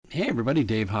Hey everybody,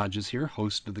 Dave Hodges here,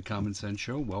 host of the Common Sense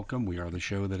Show. Welcome. We are the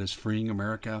show that is freeing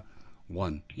America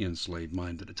one enslaved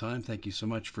mind at a time. Thank you so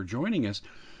much for joining us.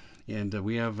 And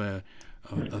we have a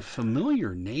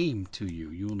familiar name to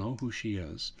you. You'll know who she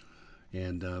is.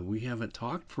 And we haven't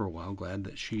talked for a while. Glad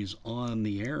that she's on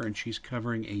the air and she's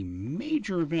covering a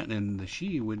major event. And the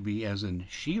she would be as in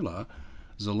Sheila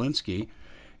Zilinsky.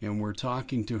 And we're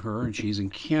talking to her, and she's in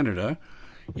Canada,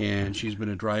 and she's been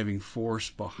a driving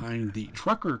force behind the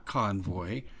trucker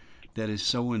convoy that is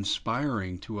so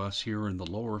inspiring to us here in the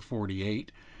lower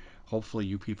 48. Hopefully,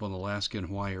 you people in Alaska and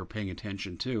Hawaii are paying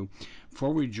attention too.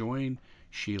 Before we join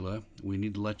Sheila, we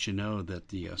need to let you know that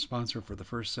the sponsor for the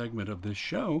first segment of this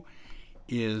show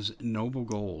is Noble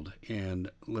Gold.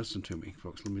 And listen to me,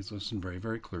 folks. Let me listen very,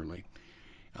 very clearly.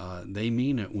 They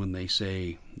mean it when they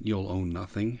say you'll own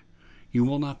nothing. You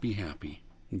will not be happy,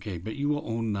 okay? But you will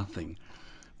own nothing.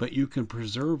 But you can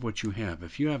preserve what you have.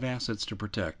 If you have assets to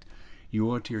protect,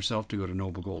 you owe it to yourself to go to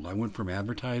Noble Gold. I went from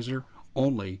advertiser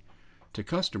only to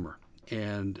customer,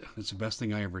 and it's the best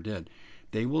thing I ever did.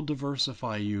 They will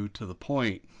diversify you to the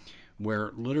point where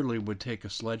it literally would take a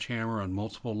sledgehammer on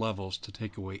multiple levels to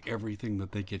take away everything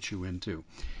that they get you into.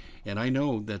 And I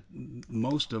know that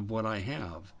most of what I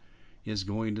have is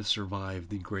going to survive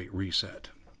the Great Reset.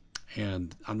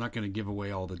 And I'm not going to give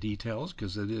away all the details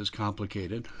because it is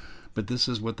complicated, but this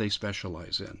is what they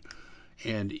specialize in.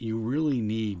 And you really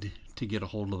need to get a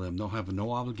hold of them. They'll have a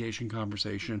no obligation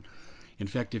conversation. In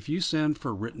fact, if you send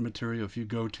for written material, if you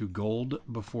go to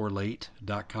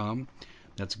goldbeforelate.com,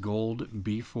 that's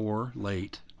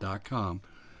goldbeforelate.com,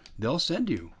 they'll send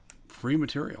you free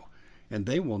material and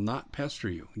they will not pester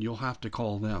you. You'll have to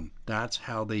call them. That's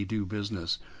how they do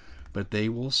business. But they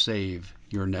will save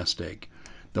your nest egg.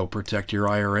 They'll protect your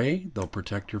IRA, they'll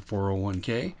protect your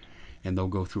 401k, and they'll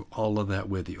go through all of that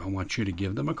with you. I want you to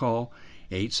give them a call,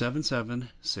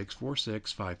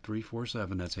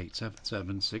 877-646-5347. That's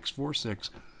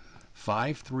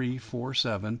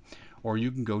 877-646-5347. Or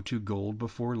you can go to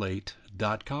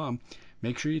goldbeforelate.com.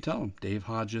 Make sure you tell them Dave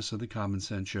Hodges of the Common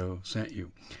Sense Show sent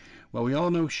you. Well, we all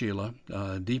know Sheila,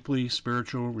 deeply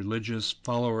spiritual, religious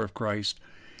follower of Christ,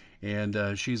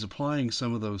 and she's applying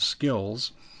some of those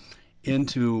skills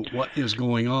into what is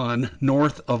going on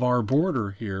north of our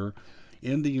border here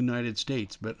in the United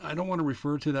States. But I don't want to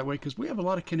refer to it that way because we have a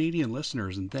lot of Canadian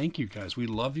listeners, and thank you guys. We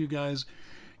love you guys.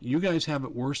 You guys have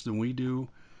it worse than we do,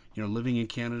 living in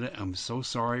Canada. I'm so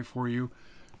sorry for you,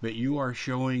 but you are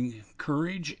showing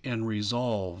courage and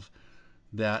resolve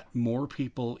that more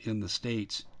people in the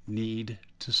States need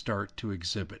to start to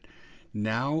exhibit.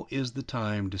 Now is the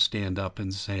time to stand up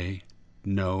and say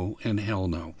no and hell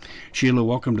no. Sheila,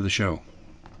 welcome to the show.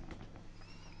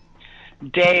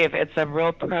 Dave, it's a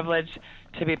real privilege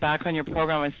to be back on your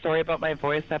program. And sorry about my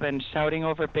voice. I've been shouting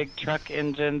over big truck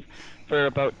engines for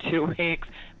about 2 weeks.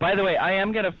 By the way, I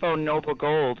am going to phone Noble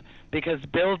Gold because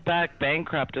Build Back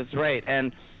Bankrupt is right.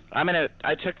 And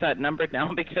I took that number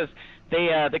down because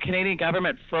the Canadian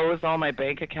government froze all my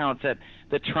bank accounts at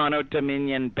the Toronto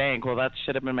Dominion Bank. Well, that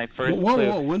should have been my first Whoa, clue.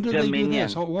 whoa, when did Dominion. they do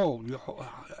this? Whoa.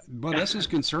 Well, this is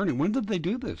concerning. When did they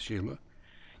do this, Sheila?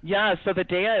 Yeah, so the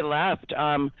day I left,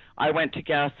 I went to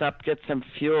gas up, get some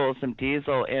fuel, some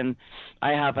diesel, and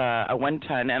I have a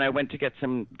 1-ton, and I went to get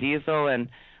some diesel, and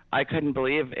I couldn't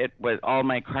believe it was all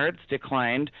my cards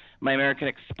declined, my American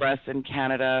Express in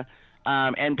Canada,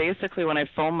 and basically when I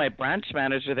phoned my branch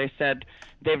manager, they said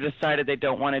they've decided they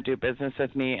don't want to do business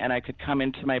with me, and I could come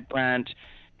into my branch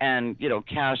and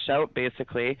cash out.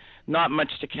 Basically not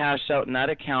much to cash out in that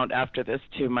account after this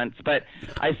 2 months, but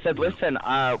I said, listen,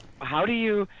 how do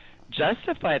you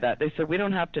justify that? They said, we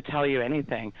don't have to tell you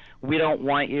anything, we don't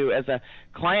want you as a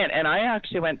client. And I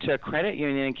actually went to a credit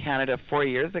union in Canada 4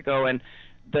 years ago, and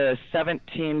the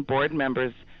 17 board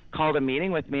members called a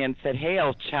meeting with me and said, hey,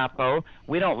 El Chapo,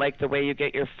 we don't like the way you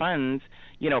get your funds,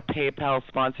 PayPal,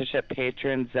 sponsorship,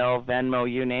 Patreon, Zelle, Venmo,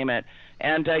 you name it.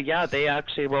 And yeah, they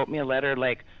actually wrote me a letter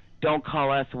like, don't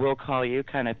call us, we'll call you,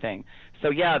 kind of thing. So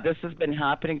yeah, this has been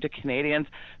happening to Canadians.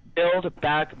 Build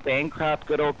Back Bankrupt,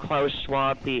 good old Klaus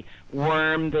Schwab, the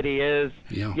worm that he is.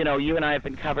 Yeah. You and I have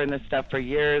been covering this stuff for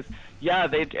years. Yeah,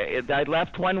 I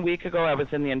left 1 week ago. I was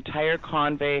in the entire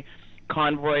convoy,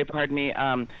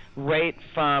 right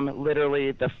from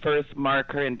literally the first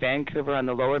marker in Vancouver on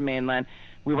the Lower Mainland.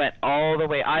 We went all the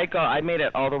way. I made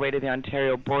it all the way to the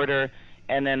Ontario border,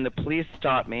 and then the police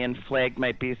stopped me and flagged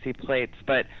my BC plates.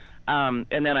 But and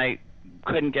then I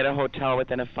couldn't get a hotel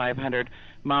within a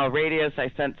 500-mile radius.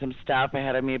 I sent some staff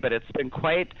ahead of me, but it's been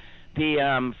quite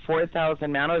the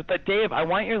 4,000 man. But Dave, I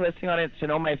want your listening audience to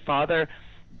know my father,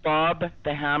 Bob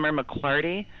the Hammer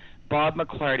McClarty. Bob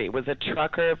McClarty was a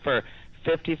trucker for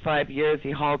 55 years.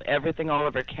 He hauled everything all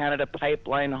over Canada,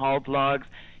 pipeline, hauled logs.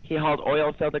 He hauled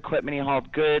oil field equipment. He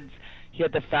hauled goods. He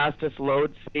had the fastest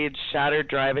load speed, shattered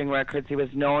driving records. He was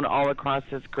known all across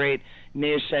this great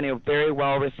nation. He was very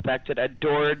well respected,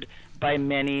 adored by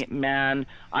many men.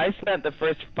 I spent the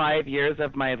first 5 years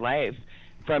of my life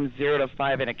from 0 to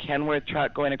 5 in a Kenworth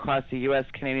truck going across the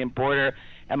U.S.-Canadian border,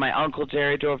 and my Uncle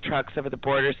Jerry drove trucks over the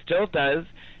border, still does,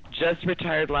 just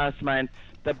retired last month.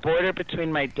 The border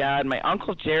between my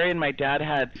Uncle Jerry and my dad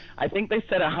had, I think they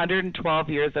said 112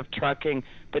 years of trucking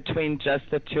between just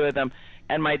the two of them.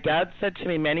 And my dad said to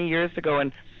me many years ago,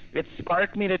 and it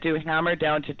sparked me to do Hammer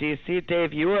down to D.C.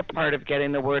 Dave, you were a part of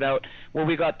getting the word out where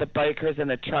we got the bikers and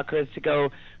the truckers to go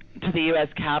to the U.S.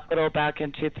 Capitol back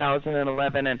in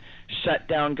 2011 and shut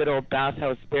down good old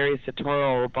bathhouse Barry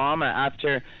Soetoro Obama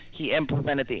after he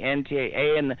implemented the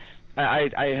NDAA. And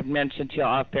I have mentioned to you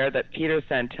off there that Peter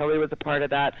Santilli was a part of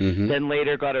that, then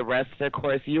later got arrested. Of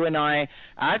course, you and I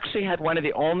actually had one of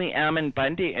the only Ammon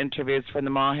Bundy interviews from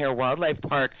the Maher Wildlife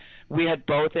Park. We had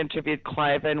both interviewed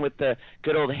Cliven with the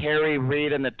good old Harry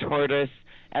Reid and the tortoise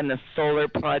and the solar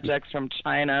projects from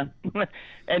China.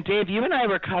 And Dave, you and I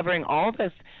were covering all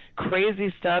this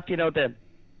crazy stuff, you know, the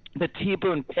T.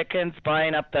 Boone Pickens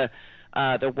buying up the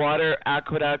water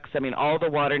aqueducts. I mean, all the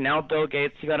water. Now Bill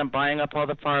Gates, he got him buying up all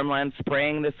the farmland,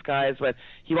 spraying the skies with.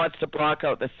 He wants to block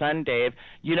out the sun, Dave.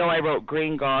 You know, I wrote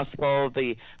Green Gospel.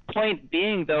 The point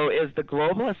being, though, is the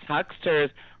globalist hucksters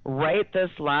right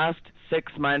this last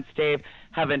 6 months, Dave,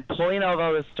 have been pulling out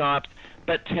all the stops.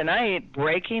 But tonight,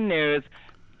 breaking news,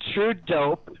 True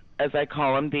Dope, as I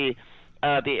call him, the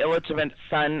illegitimate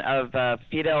son of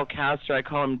Fidel Castro, I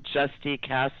call him Justy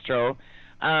Castro.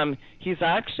 He's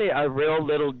actually a real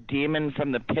little demon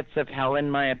from the pits of hell,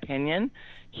 in my opinion.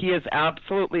 He is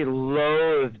absolutely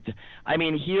loathed. I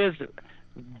mean, he is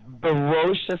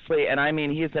ferociously, and I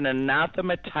mean, he's an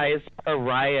anathematized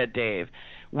pariah, Dave.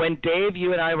 When Dave,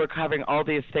 you and I were covering all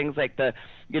these things like the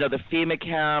FEMA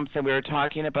camps, and we were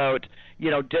talking about,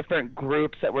 different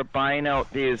groups that were buying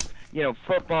out these,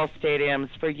 football stadiums.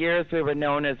 For years, we were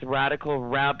known as radical,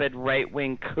 rabid,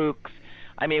 right-wing kooks.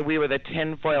 I mean, we were the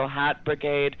tinfoil hat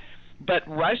brigade. But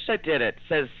Russia did it,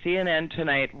 says CNN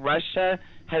tonight. Russia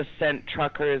has sent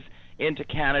truckers into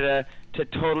Canada to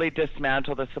totally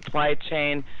dismantle the supply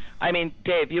chain. I mean,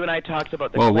 Dave, you and I talked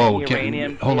about the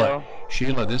uranium deal. Hold on.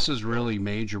 Sheila, this is really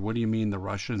major. What do you mean the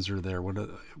Russians are there?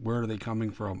 Where are they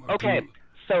coming from? Okay,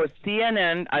 so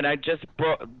CNN, and I just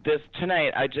brought this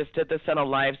tonight. I just did this on a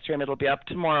live stream. It'll be up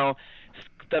tomorrow.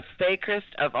 The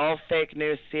fakest of all fake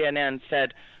news, CNN,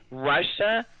 said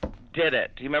Russia did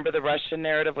it. Do you remember the Russian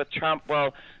narrative with Trump?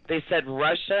 Well, they said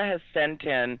Russia has sent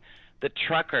in the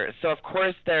truckers. So of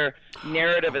course their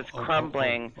narrative is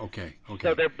crumbling. Okay.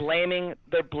 So they're blaming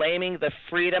the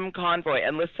Freedom Convoy.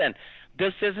 And listen,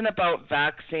 this isn't about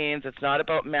vaccines. It's not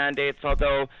about mandates.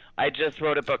 Although I just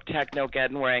wrote a book,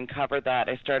 Technogeddon, where I uncovered that.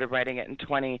 I started writing it in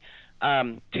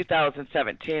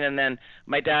 2017, and then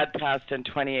my dad passed in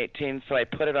 2018, so I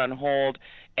put it on hold.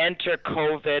 Enter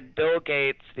COVID, Bill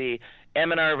Gates, the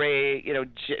mRNA,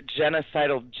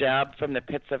 genocidal jab from the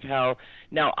pits of hell.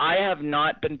 Now, I have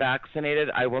not been vaccinated.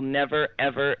 I will never,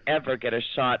 ever, ever get a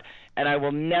shot, and I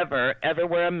will never, ever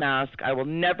wear a mask. I will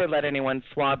never let anyone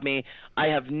swab me.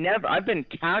 I've been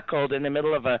tackled in the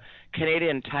middle of a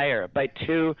Canadian Tire by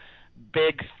two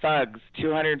big thugs,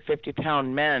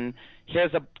 250-pound men.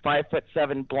 Here's a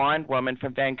 5'7" blonde woman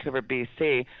from Vancouver,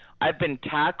 BC. I've been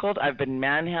tackled. I've been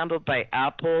manhandled by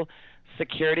Apple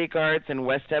security guards in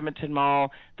West Edmonton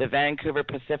Mall, the Vancouver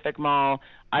Pacific Mall.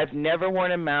 I've never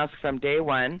worn a mask from day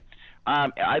one.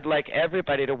 I'd like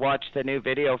everybody to watch the new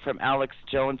video from Alex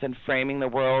Jones and Framing the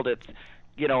World. It's,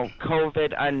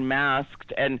 COVID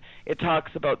unmasked, and it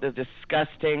talks about the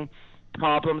disgusting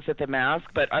problems with the mask.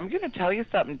 But I'm going to tell you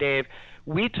something, Dave.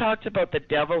 We talked about the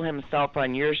devil himself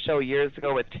on your show years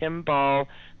ago with Tim Ball,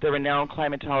 the renowned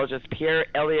climatologist, Pierre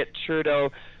Elliott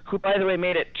Trudeau, who, by the way,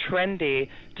 made it trendy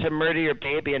to murder your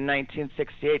baby in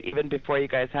 1968, even before you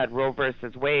guys had Roe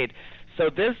versus Wade. So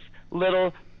this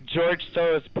little George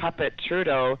Soros puppet,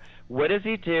 Trudeau, what does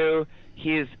he do?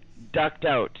 He's ducked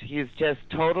out. He's just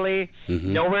totally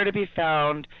nowhere to be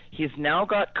found. He's now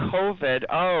got COVID.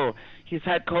 Oh, he's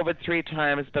had COVID 3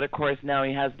 times, but of course now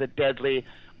he has the deadly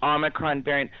Omicron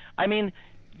variant. I mean,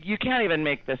 you can't even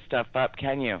make this stuff up,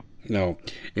 can you? No,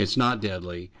 it's not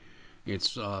deadly.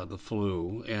 It's the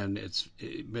flu,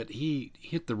 but he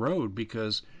hit the road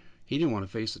because he didn't want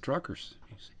to face the truckers.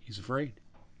 He's afraid.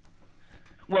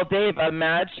 Well, Dave,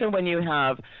 imagine when you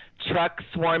have trucks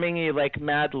swarming you like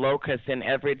mad locusts in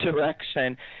every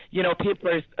direction. You know, people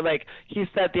are like, he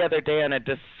said the other day on a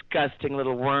disgusting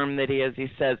little worm that he is,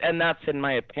 he says, and that's in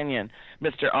my opinion,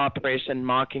 Mr. Operation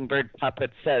Mockingbird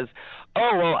Puppet says,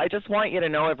 oh, well, I just want you to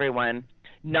know, everyone,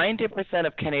 90%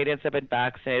 of Canadians have been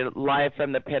vaccinated, live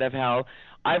from the pit of hell.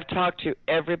 I've talked to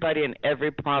everybody in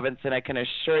every province, and I can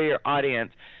assure your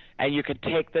audience, and you can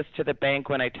take this to the bank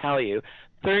when I tell you,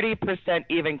 30%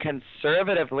 even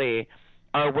conservatively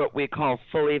are what we call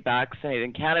fully vaccinated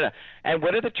in Canada. And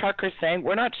what are the truckers saying?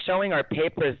 We're not showing our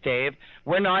papers, Dave.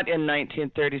 We're not in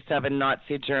 1937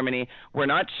 Nazi Germany. We're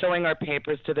not showing our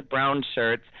papers to the brown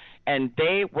shirts. And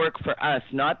they work for us,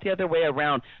 not the other way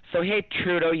around. So, hey,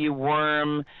 Trudeau, you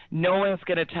worm, no one's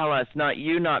going to tell us, not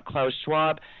you, not Klaus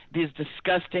Schwab. These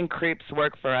disgusting creeps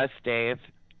work for us, Dave.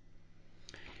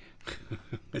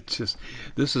 It's just,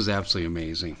 this is absolutely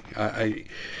amazing.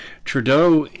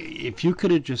 Trudeau, if you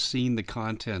could have just seen the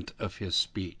content of his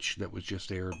speech that was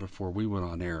just aired before we went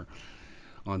on air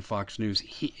on Fox News,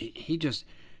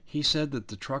 he said that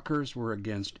the truckers were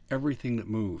against everything that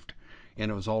moved, and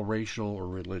it was all racial or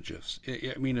religious.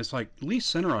 I mean, it's like at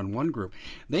least center on one group.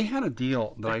 They had a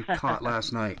deal that I caught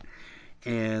last night,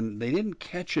 and they didn't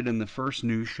catch it in the first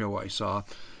news show I saw,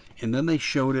 and then they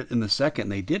showed it in the second.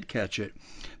 They did catch it.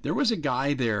 There was a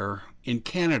guy there in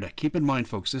Canada. Keep in mind,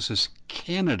 folks, this is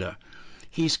Canada.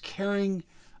 He's carrying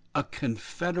a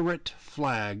Confederate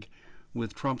flag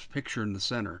with Trump's picture in the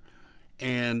center.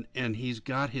 And he's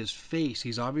got his face.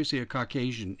 He's obviously a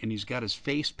Caucasian, and he's got his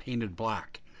face painted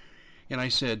black. And I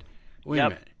said, wait a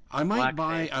minute. I might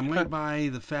buy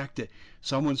the fact that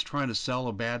someone's trying to sell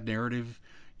a bad narrative,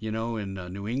 you know, in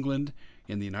New England,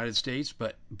 in the United States,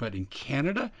 but in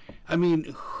Canada, I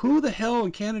mean, who the hell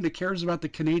in Canada cares about the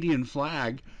Canadian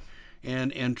flag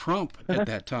and Trump at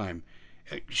that time?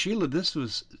 Sheila, this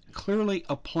was clearly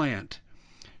a plant,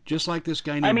 just like this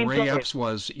guy named Ray Epps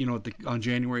was, you know, on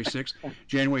January 6th,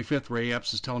 January 5th. Ray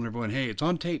Epps is telling everyone, hey, it's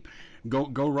on tape.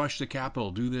 Go rush the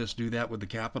Capitol. Do this, do that with the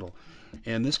Capitol.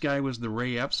 And this guy was the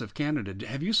Ray Epps of Canada.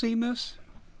 Have you seen this?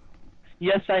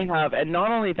 Yes, I have. And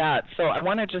not only that, so I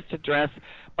want to just address,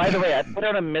 by the way, I put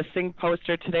out a missing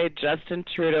poster today, Justin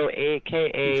Trudeau,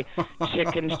 a.k.a.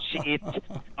 Chicken Sheet.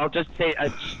 I'll just say a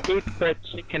sheet for a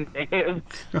chicken, Dave.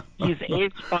 He's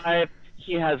age 5.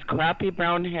 He has crappy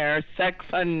brown hair, sex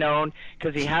unknown,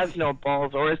 because he has no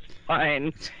balls or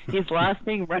spine. He's last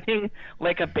seen running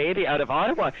like a baby out of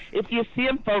Ottawa. If you see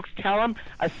him, folks, tell him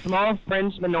a small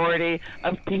fringe minority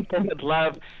of people would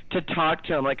love to talk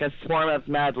to him, like a swarm of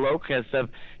mad locusts of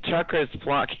truckers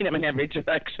flocking him in every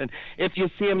direction. If you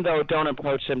see him, though, don't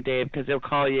approach him, Dave, because he'll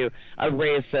call you a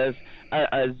racist,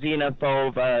 a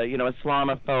xenophobe, a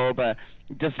Islamophobe, a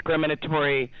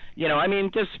discriminatory, you know, I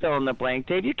mean, just fill in the blank,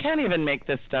 Dave. You can't even make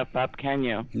this stuff up, can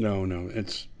you? No,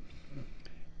 it's,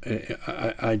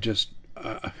 I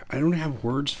don't have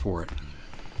words for it.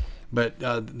 But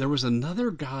there was another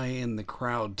guy in the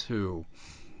crowd too.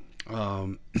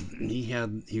 He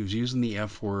was using the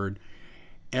F word,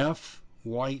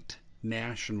 white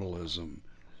nationalism.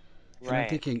 And I'm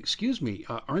thinking, excuse me,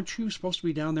 aren't you supposed to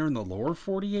be down there in the lower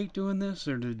 48 doing this?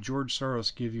 Or did George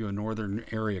Soros give you a northern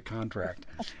area contract?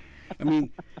 I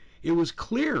mean, it was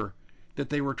clear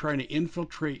that they were trying to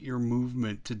infiltrate your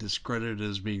movement to discredit it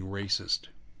as being racist.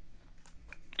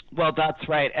 Well, that's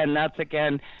right. And that's,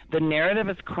 again, the narrative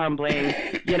is crumbling.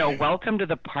 You know, welcome to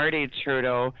the party,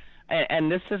 Trudeau.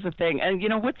 And this is the thing. And, you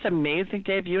know, what's amazing,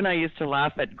 Dave, you and I used to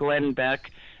laugh at Glenn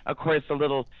Beck, of course, a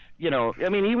little, you know, I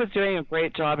mean, he was doing a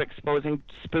great job exposing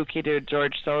spooky dude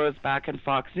George Soros back in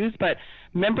Fox News. But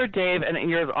remember, Dave, and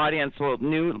your audience will,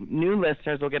 new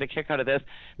listeners will get a kick out of this.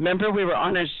 Remember we were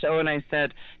on a show and I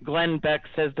said, Glenn Beck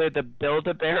says they're the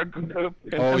Build-A-Bear group.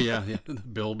 Oh, yeah, the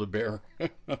Build-A-Bear.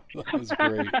 That was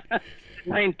great.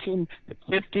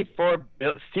 1954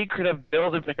 secretive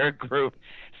Build-A-Bear group.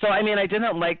 So, I mean, I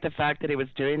didn't like the fact that he was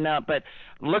doing that, but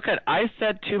look at, I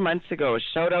said 2 months ago,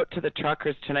 shout out to the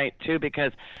truckers tonight too,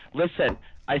 because listen,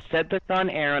 I said this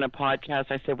on air on a podcast.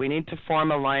 I said we need to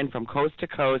form a line from coast to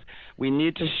coast. We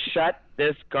need to shut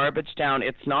this garbage down.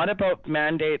 It's not about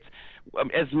mandates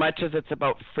as much as it's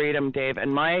about freedom, Dave.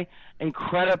 And my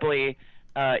incredibly,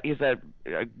 he's a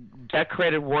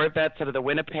decorated war vet out of the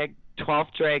Winnipeg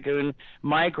 12th Dragoon.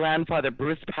 My grandfather,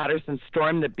 Bruce Patterson,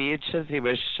 stormed the beaches. He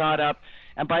was shot up.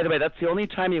 And by the way, that's the only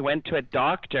time he went to a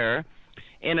doctor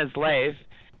in his life,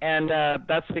 and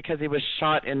that's because he was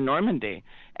shot in Normandy.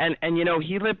 And you know,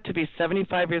 he lived to be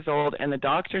 75 years old, and the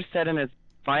doctor said in his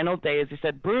final days, he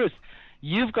said, Bruce,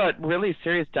 you've got really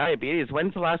serious diabetes.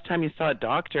 When's the last time you saw a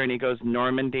doctor? And he goes,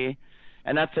 Normandy.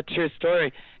 And that's a true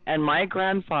story. And my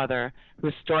grandfather,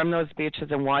 who stormed those beaches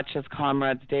and watched his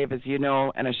comrades, Dave, as you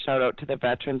know, and a shout out to the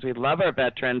veterans. We love our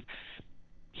veterans.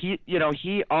 He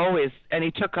always, and he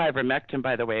took ivermectin,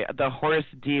 by the way, the horse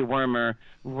dewormer,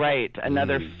 right?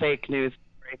 Another fake news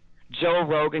story. Joe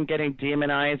Rogan getting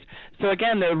demonized. So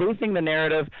again, they're losing the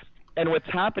narrative and what's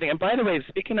happening. And by the way,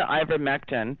 speaking of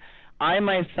ivermectin, I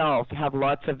myself have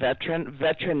lots of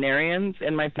veterinarians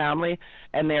in my family,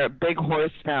 and they're a big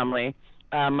horse family.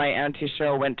 My Auntie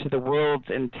Cheryl went to the Worlds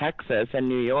in Texas and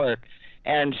New York,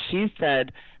 and she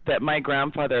said that my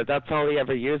grandfather, that's all he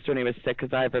ever used when he was sick,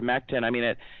 is ivermectin. I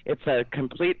mean, it's a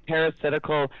complete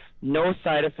parasitical, no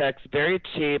side effects, very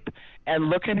cheap, and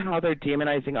look at how they're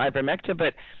demonizing ivermectin.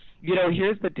 But,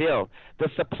 here's the deal.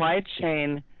 The supply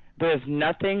chain, there's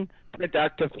nothing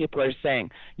productive people are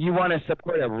saying. You want to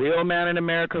support a real man in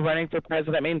America running for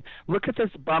president? I mean, look at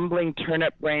this bumbling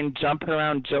turnip brain jumping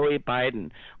around Joey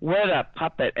Biden. What a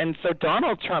puppet. And so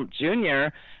Donald Trump Jr.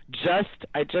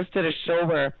 I just did a show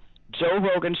where Joe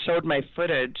Rogan showed my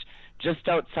footage just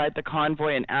outside the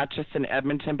convoy in Atchison,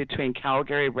 Edmonton, between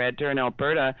Calgary, Red Deer, and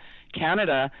Alberta,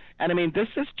 Canada. And I mean, this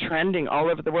is trending all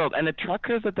over the world. And the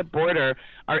truckers at the border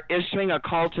are issuing a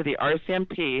call to the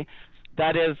RCMP,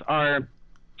 that is our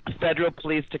federal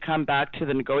police, to come back to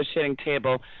the negotiating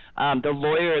table. The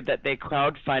lawyer that they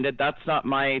crowdfunded, that's not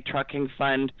my trucking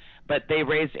fund, but they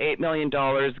raised $8 million.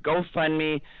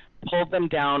 GoFundMe pulled them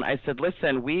down. I said,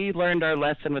 listen, we learned our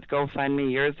lesson with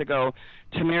GoFundMe years ago.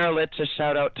 Tamara Litch, a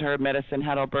shout out to her, Medicine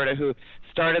Hat Alberta, who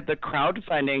started the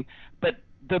crowdfunding. But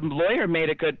the lawyer made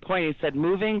a good point. He said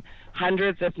moving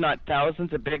hundreds, if not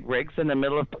thousands, of big rigs in the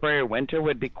middle of prairie winter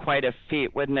would be quite a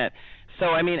feat, wouldn't it? So,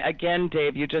 I mean, again,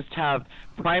 Dave, you just have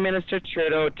Prime Minister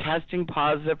Trudeau testing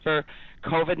positive for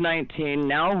COVID-19.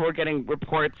 Now we're getting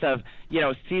reports of,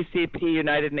 CCP,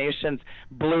 United Nations,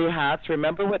 blue hats.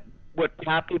 Remember what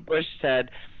Pappy Bush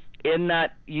said in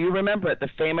that, you remember it, the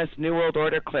famous New World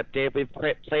Order clip, Dave. We've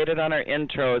played it on our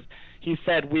intros. He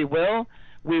said, we will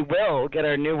get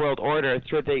our New World Order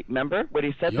through remember what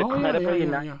he said? Yeah,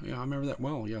 I remember that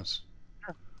well, yes.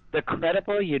 The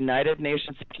credible United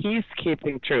Nations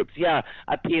peacekeeping troops. Yeah,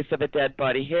 a piece of a dead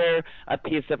body here, a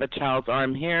piece of a child's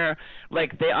arm here.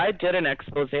 I did an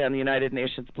expose on the United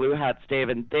Nations Blue Hats, Dave,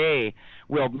 and they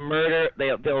will murder,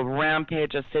 they'll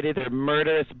rampage a city, they're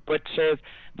murderous butchers,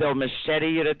 they'll machete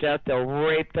you to death, they'll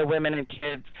rape the women and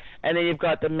kids. And then you've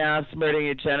got the mass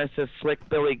murdering eugenicist Slick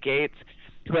Billy Gates,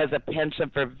 who has a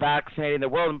penchant for vaccinating the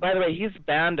world. And by the way, he's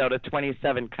banned out of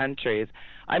 27 countries.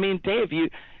 I mean, Dave,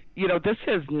 this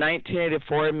is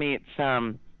 1984 meets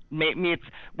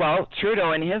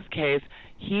Trudeau in his case.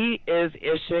 He is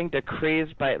issuing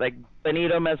decrees by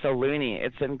Benito Mussolini.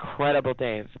 It's incredible,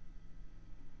 Dave.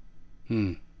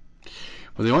 Well,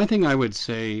 the only thing I would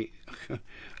say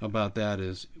about that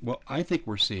is, I think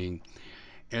we're seeing,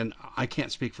 and I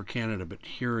can't speak for Canada, but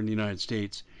here in the United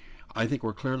States, I think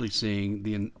we're clearly seeing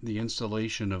the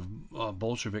installation of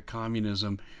Bolshevik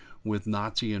communism with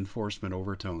Nazi enforcement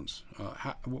overtones.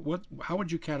 How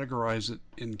would you categorize it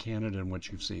in Canada and what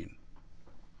you've seen?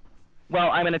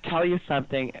 Well, I'm going to tell you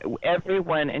something.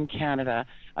 Everyone in Canada,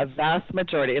 a vast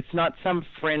majority, it's not some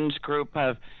fringe group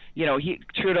of,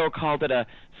 Trudeau called it a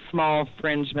small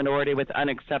fringe minority with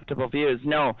unacceptable views.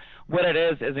 No, what it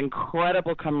is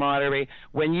incredible camaraderie.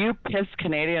 When you piss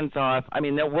Canadians off, I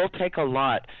mean, we'll take a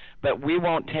lot, but we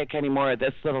won't take any more of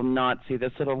this little Nazi,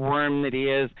 this little worm that he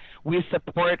is. We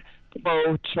support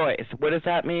pro-choice. What does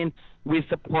that mean? We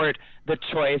support the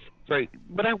choice for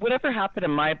whatever happened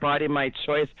in my body, my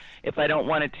choice. If I don't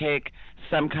want to take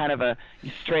some kind of a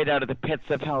straight out of the pits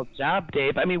of hell jab,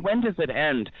 Dave, I mean, when does it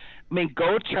end? I mean,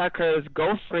 go truckers,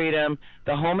 go freedom,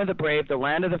 the home of the brave, the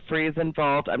land of the free is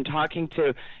involved. I'm talking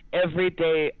to every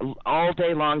day, all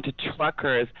day long, to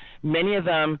truckers. Many of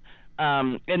them,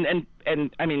 and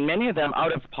I mean, many of them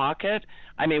out of pocket.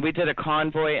 I mean, we did a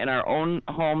convoy in our own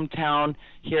hometown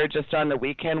here just on the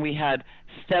weekend. We had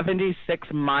 76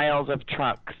 miles of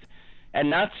trucks,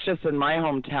 and that's just in my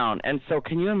hometown. And so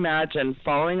can you imagine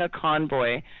following a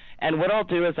convoy? And what I'll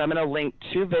do is I'm going to link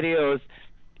 2 videos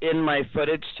in my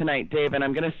footage tonight, Dave, and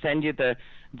I'm going to send you the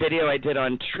video I did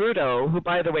on Trudeau, who,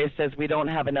 by the way, says we don't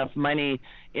have enough money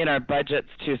in our budgets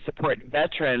to support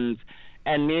veterans,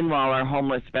 and meanwhile our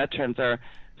homeless veterans are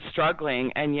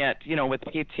struggling, and yet, with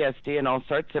PTSD and all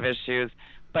sorts of issues,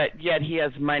 but yet he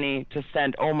has money to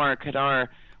send Omar Khadr,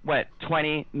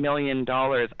 $20 million,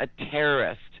 a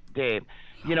terrorist, Dave.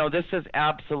 This is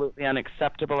absolutely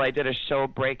unacceptable. I did a show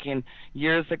breaking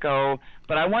years ago,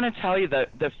 but I want to tell you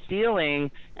the feeling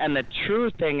and the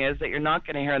true thing is that you're not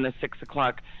going to hear in the 6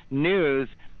 o'clock news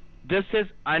this is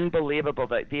unbelievable.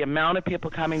 The amount of people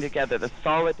coming together, the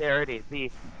solidarity,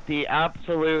 the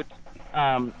absolute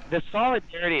the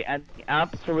solidarity and the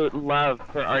absolute love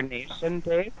for our nation,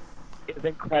 Dave, is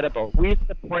incredible. We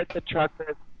support the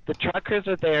truckers. The truckers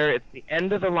are there. It's the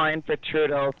end of the line for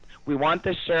Trudeau. We want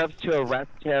the sheriffs to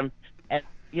arrest him. And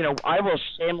I will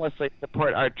shamelessly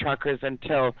support our truckers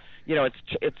until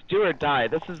it's do or die.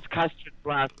 This is Custard's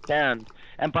last stand.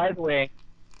 And by the way,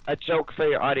 a joke for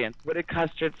your audience. What did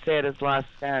Custard say at his last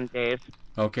stand, Dave?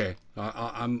 Okay,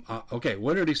 I'm okay.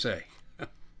 What did he say?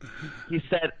 He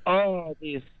said, "Oh,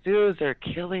 these shoes are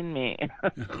killing me."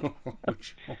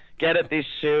 Get it? These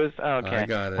shoes? Okay. I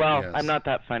got it. Well, Yes. I'm not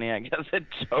that funny. I guess it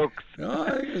jokes. No,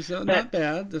 it's not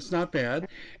bad. That's not bad.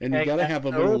 And you got to have a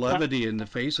little levity in the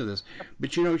face of this.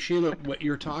 But Sheila, what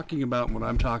you're talking about, what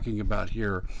I'm talking about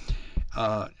here,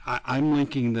 I'm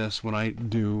linking this when I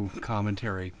do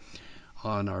commentary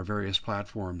on our various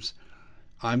platforms.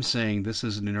 I'm saying this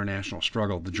is an international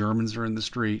struggle. The Germans are in the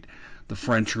street, the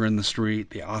French are in the street,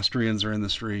 the Austrians are in the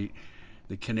street,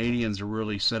 the Canadians are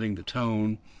really setting the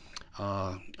tone.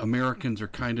 Americans are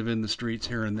kind of in the streets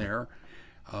here and there.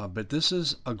 But this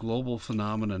is a global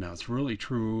phenomenon now. It's really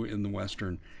true in the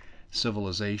Western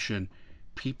civilization.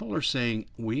 People are saying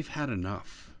we've had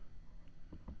enough.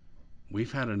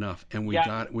 We've had enough, and we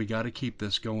got to keep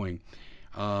this going.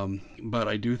 But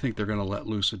I do think they're going to let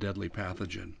loose a deadly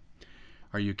pathogen.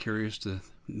 Are you curious to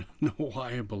know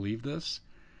why I believe this?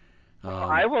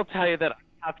 I will tell you that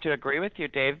I have to agree with you,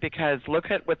 Dave, because look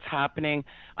at what's happening.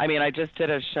 I mean, I just did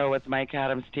a show with Mike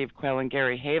Adams, Steve Quill, and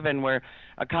Gary Haven where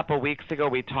a couple weeks ago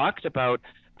we talked about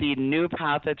the new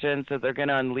pathogens that they're going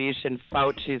to unleash in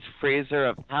Fauci's freezer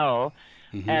of hell.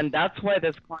 Mm-hmm. And that's why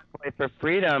this Convoy for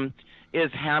Freedom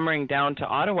is hammering down to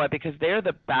Ottawa, because they're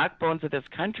the backbones of this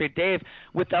country. Dave,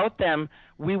 without them,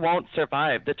 we won't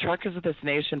survive. The truckers of this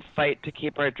nation fight to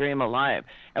keep our dream alive.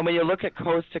 And when you look at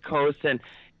coast to coast and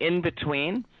in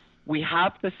between, we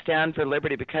have to stand for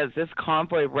liberty, because this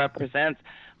convoy represents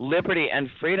liberty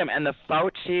and freedom. And the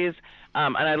Fauci's,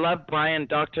 and I love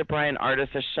Dr. Brian Artis,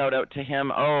 a shout out to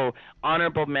him. Oh,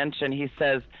 honorable mention. He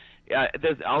says,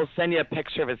 I'll send you a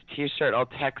picture of his T-shirt. I'll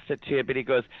text it to you. But he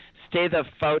goes, "Stay the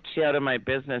Fauci out of my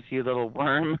business, you little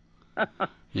worm."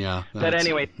 Yeah. But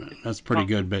anyway, that's pretty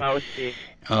good. But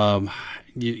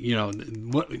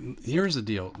here's the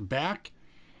deal. Back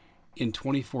in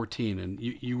 2014, and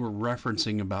you were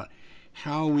referencing about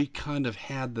how we kind of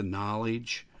had the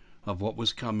knowledge of what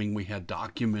was coming. We had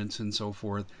documents and so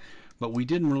forth, but we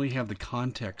didn't really have the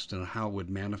context on how it would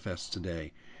manifest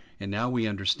today. And now we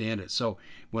understand it. So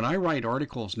when I write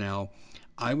articles now,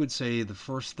 I would say the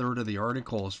first third of the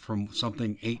article is from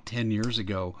something 8-10 years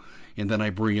ago, and then I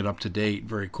bring it up to date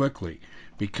very quickly,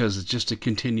 because it's just a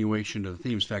continuation of the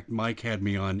themes. In fact, Mike had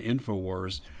me on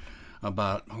InfoWars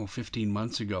about 15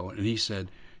 months ago, and he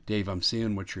said, "Dave, I'm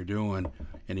seeing what you're doing."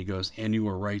 And he goes, "And you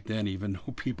were right then, even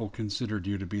though people considered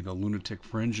you to be the lunatic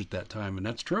fringe at that time." And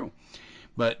that's true.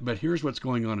 But here's what's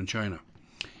going on in China.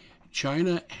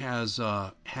 China has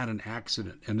had an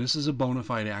accident, and this is a bona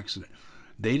fide accident.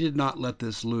 They did not let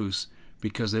this loose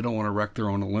because they don't want to wreck their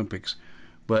own Olympics.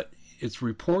 But it's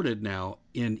reported now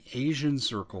in Asian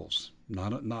circles,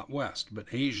 not West, but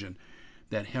Asian,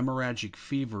 that hemorrhagic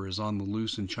fever is on the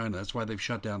loose in China. That's why they've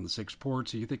shut down the 6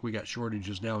 ports. You think we got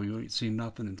shortages now, you ain't seen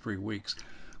nothing in 3 weeks.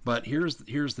 But here's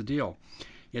the deal.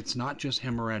 It's not just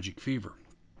hemorrhagic fever.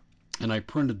 And I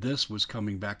printed this was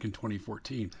coming back in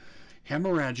 2014.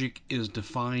 Hemorrhagic is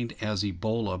defined as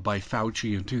Ebola by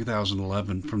Fauci in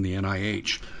 2011 from the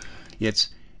NIH. It's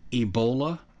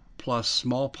Ebola plus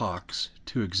smallpox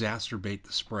to exacerbate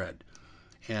the spread.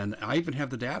 And I even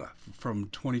have the data from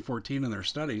 2014 in their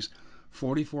studies.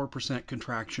 44%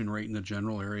 contraction rate in the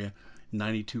general area,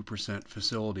 92%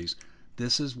 facilities.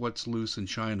 This is what's loose in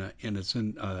China, and it's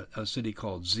in a city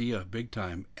called Xia, big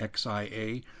time,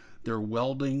 XIA. They're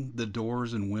welding the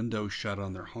doors and windows shut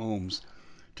on their homes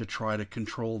to try to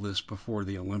control this before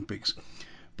the Olympics.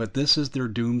 But this is their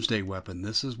doomsday weapon.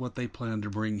 This is what they plan to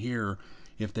bring here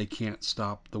if they can't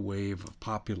stop the wave of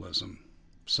populism.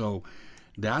 So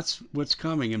that's what's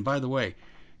coming. And by the way,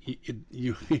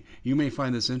 you may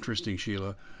find this interesting,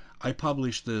 Sheila. I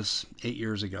published this 8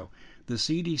 years ago. The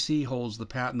CDC holds the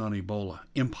patent on Ebola.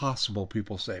 Impossible,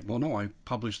 people say. Well, no, I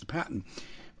published the patent.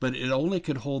 But it only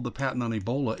could hold the patent on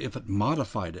Ebola if it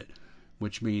modified it,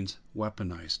 which means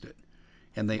weaponized it.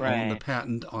 And they own the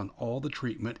patent on all the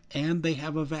treatment, and they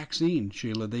have a vaccine,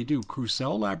 Sheila. They do.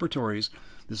 Crucell Laboratories,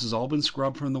 this has all been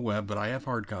scrubbed from the web, but I have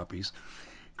hard copies.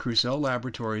 Crucell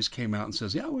Laboratories came out and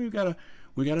says, yeah, we got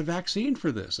a vaccine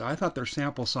for this. I thought their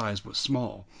sample size was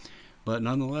small, but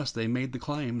nonetheless, they made the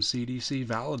claim. CDC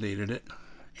validated it,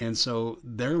 And so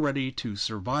they're ready to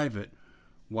survive it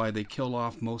while they kill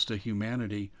off most of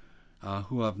humanity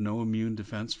who have no immune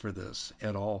defense for this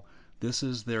at all. This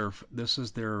is their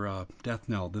death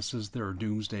knell. This is their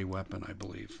doomsday weapon, I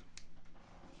believe.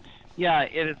 Yeah,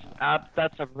 it is.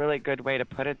 That's a really good way to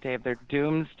put it, Dave. Their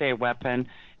doomsday weapon,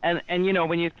 and you know,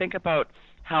 when you think about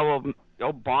how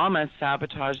Obama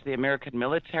sabotaged the American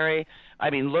military, I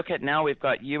mean, look at now we've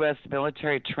got U.S.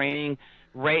 military training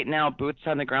right now, boots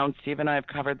on the ground. Steve and I have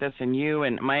covered this, and you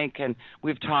and Mike, and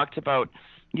we've talked about,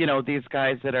 you know, these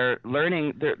guys that are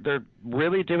learning. They're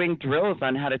really doing drills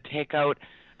on how to take out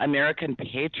American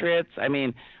patriots. I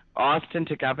mean, Austin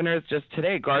to governors just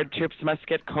today, guard troops must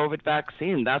get COVID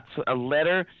vaccine. That's a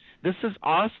letter. This is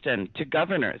Austin to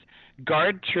governors.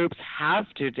 Guard troops have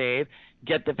to, Dave,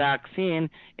 get the vaccine.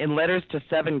 In letters to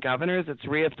 7 governors, it's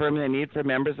reaffirming the need for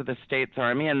members of the state's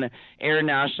army and the Air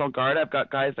National Guard. I've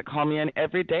got guys that call me in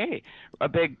every day. A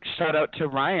big shout out to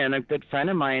Ryan, a good friend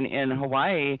of mine in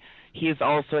Hawaii. He's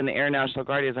also in the Air National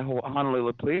Guard. He's a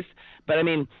Honolulu police. But I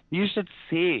mean, you should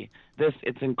see this.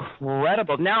 It's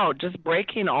incredible. Now, just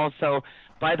breaking also,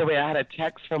 by the way, I had a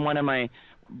text from one of my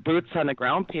boots on the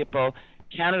ground people.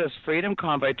 Canada's Freedom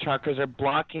Convoy truckers are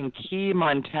blocking key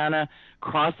Montana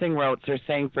crossing routes, they're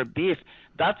saying, for beef.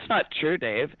 That's not true,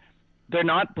 Dave. They're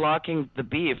not blocking the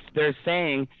beef. They're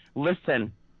saying,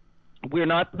 listen, we're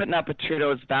not putting up with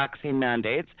Trudeau's vaccine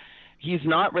mandates. He's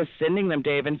not rescinding them,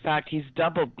 Dave. In fact, he's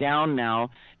doubled down now,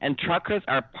 and truckers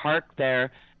are parked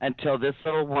there until this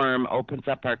little worm opens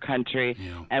up our country,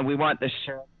 and we want the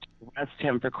sheriff to arrest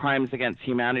him for crimes against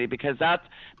humanity, because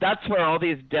that's where all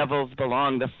these devils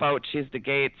belong, the Faucis, the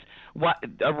Gates.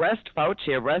 Arrest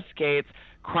Fauci, arrest Gates,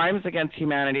 crimes against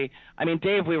humanity. I mean,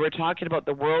 Dave, we were talking about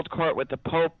the World Court with the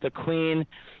Pope, the Queen,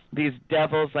 these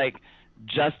devils like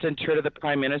Justin Trudeau, the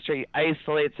Prime Minister. He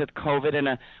isolates with COVID in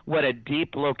a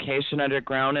deep location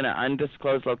underground in an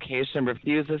undisclosed location,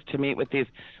 refuses to meet with these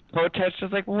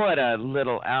protesters. Like, what a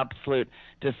little absolute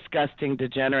disgusting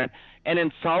degenerate. And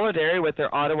in solidarity with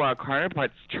their Ottawa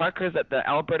counterparts, truckers at the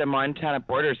Alberta-Montana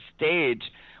border stage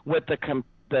with the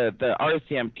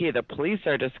RCMP, the police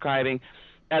are describing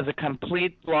as a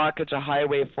complete blockage of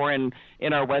Highway 4 in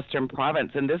our western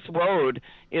province. And this road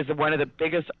is one of the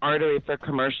biggest arteries for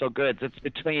commercial goods. It's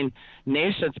between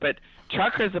nations, but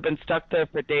truckers have been stuck there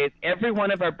for days. Every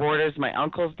one of our borders, my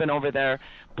uncle's been over there,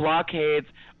 blockades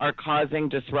are causing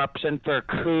disruption for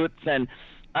Coots and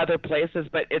other places.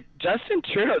 But Justin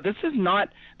Trudeau, this is not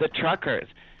the truckers.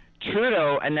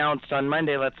 Trudeau announced on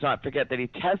Monday, let's not forget, that he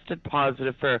tested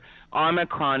positive for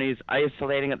Omicron. He's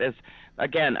isolating at this,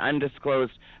 again,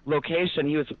 undisclosed location.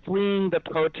 He was fleeing the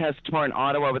protest-torn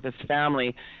Ottawa with his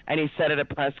family, and he said at a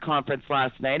press conference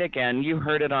last night again, you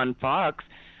heard it on Fox.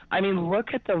 I mean,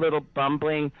 look at the little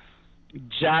bumbling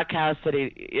jackass that he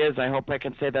is. I hope I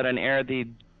can say that on air, the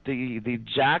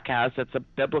jackass, that's a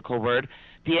biblical word.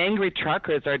 The angry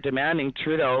truckers are demanding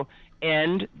Trudeau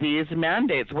end these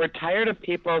mandates. We're tired of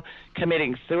people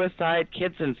committing suicide.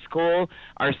 Kids in school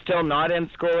are still not in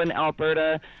school in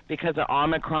Alberta because of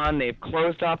Omicron. They've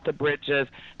closed off the bridges.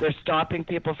 They're stopping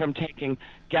people from taking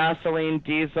gasoline,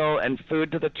 diesel, and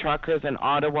food to the truckers in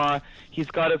Ottawa.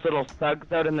 He's got his little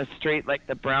thugs out in the street like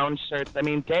the brown shirts. I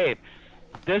mean, Dave,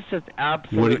 this is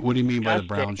absolutely What do you mean by the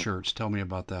disgusting. brown shirts? Tell me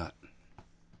about that.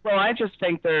 Well, I just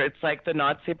think it's like the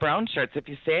Nazi brown shirts. If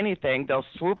you say anything, they'll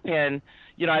swoop in.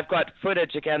 You know, I've got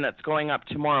footage again that's going up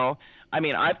tomorrow. I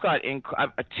mean, I've got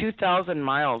 2,000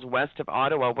 miles west of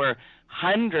Ottawa where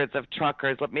hundreds of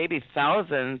truckers, maybe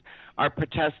thousands, are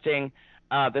protesting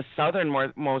the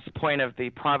southernmost point of the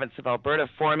province of Alberta,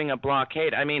 forming a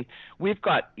blockade. I mean, we've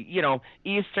got,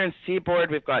 Eastern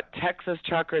Seaboard, we've got Texas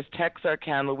truckers,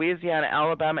 Texarkana, Louisiana,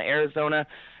 Alabama, Arizona,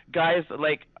 guys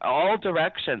like all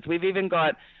directions. We've even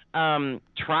got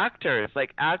tractors,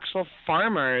 like actual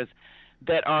farmers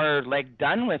that are like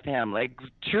done with him. Like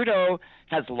Trudeau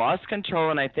has lost control,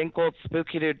 and I think old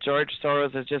spooky dude George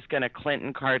Soros is just going to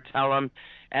Clinton cartel him.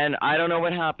 And I don't know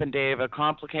what happened, Dave. A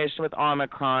complication with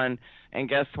Omicron, and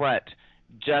guess what?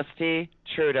 Justy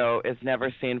Trudeau is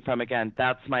never seen from again.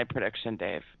 That's my prediction,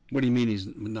 Dave. What do you mean he's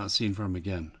not seen from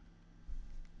again?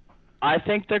 I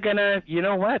think they're gonna, you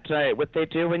know what they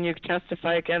do when you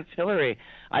testify against Hillary.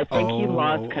 I think he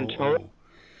lost control.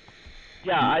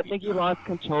 Yeah, I think he lost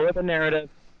control of the narrative.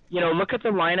 Look at the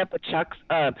lineup of Chuck's.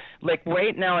 Like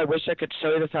right now, I wish I could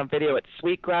show you this on video. It's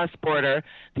Sweetgrass Border,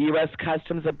 the U.S.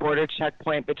 Customs and Border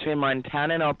checkpoint between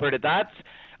Montana and Alberta. That's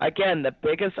again, the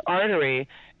biggest artery.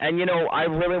 And I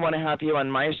really want to have you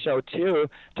on my show too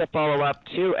to follow up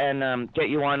too, and get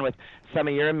you on with some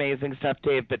of your amazing stuff,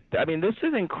 Dave. But I mean, this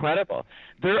is incredible.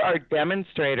 There are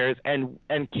demonstrators, and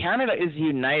Canada is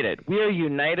united. We are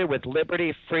united with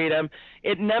liberty, freedom.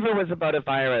 It never was about a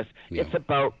virus. Yeah. It's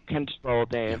about control,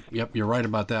 Dave. Yep, you're right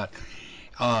about that.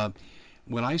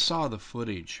 When I saw the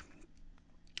footage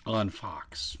on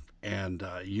Fox, and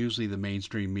usually the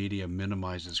mainstream media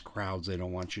minimizes crowds they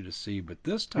don't want you to see, but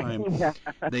this time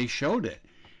they showed it,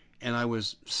 and I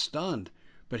was stunned.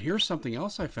 But here's something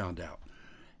else I found out.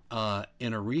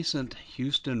 In a recent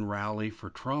Houston rally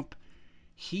for Trump,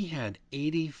 he had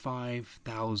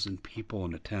 85,000 people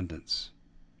in attendance.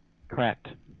 Correct.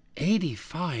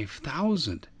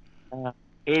 85,000.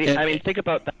 80. I mean, think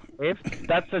about that, Dave.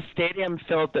 That's a stadium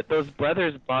filled that those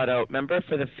brothers bought out. Remember,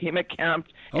 for the FEMA camp,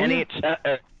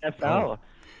 NFL. Oh.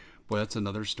 Boy, that's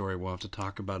another story we'll have to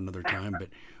talk about another time. But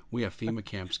we have FEMA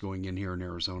camps going in here in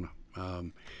Arizona,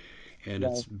 and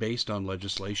it's based on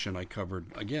legislation I covered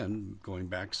again going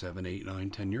back 7, 8, 9,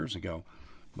 10 years ago.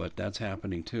 But that's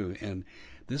happening too, and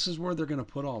this is where they're going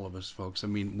to put all of us, folks. I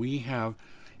mean, we have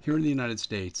here in the United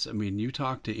States. I mean, you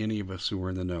talk to any of us who are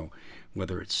in the know,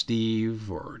 whether it's Steve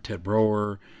or Ted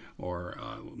Broer or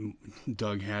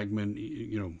Doug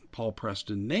Hagman, Paul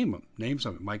Preston, name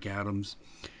something, Mike Adams.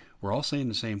 We're all saying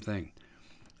the same thing.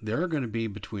 There are going to be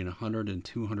between 100 and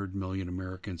 200 million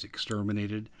Americans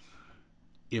exterminated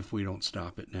if we don't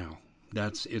stop it now.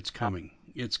 It's coming.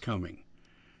 It's coming.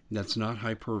 That's not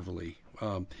hyperbole.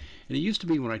 And it used to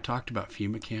be when I talked about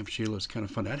FEMA camp, Sheila, it's kind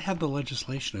of fun. I'd have the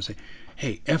legislation. I'd say,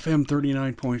 hey, FM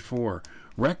 39.4,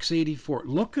 Rex 84.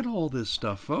 Look at all this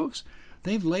stuff, folks.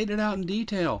 They've laid it out in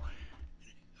detail.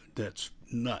 That's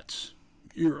nuts.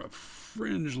 You're a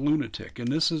fringe lunatic. And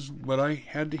this is what I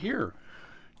had to hear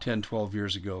 10, 12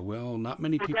 years ago. Well, not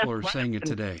many people are saying it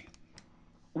today.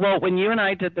 Well, when you and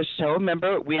I did the show,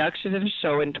 remember, we actually did a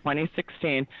show in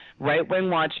 2016. Right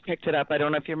Wing Watch picked it up. I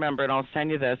don't know if you remember, and I'll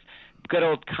send you this. Good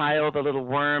old Kyle, the little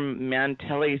worm,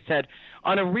 Mantilli, said,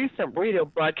 on a recent radio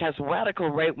broadcast, radical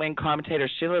right-wing commentator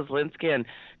Sheila Zilinsky and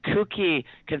kooky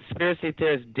conspiracy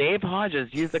theorist Dave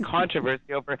Hodges used the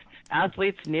controversy over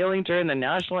athletes kneeling during the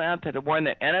national anthem to warn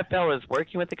that NFL is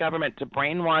working with the government to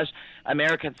brainwash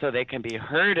Americans so they can be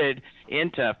herded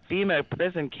into FEMA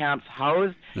prison camps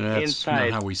housed inside. That's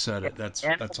not how we said it. That's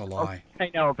a lie.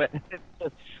 I know, but it's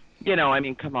just, I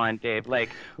mean, come on, Dave. Like,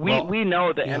 we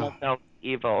know the NFL is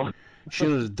evil.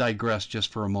 Sheila, digress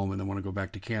just for a moment. I want to go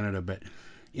back to Canada, but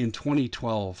in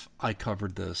 2012, I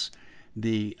covered this.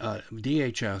 The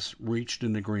DHS reached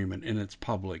an agreement, and it's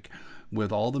public,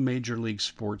 with all the major league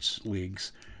sports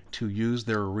leagues to use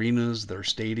their arenas, their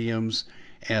stadiums,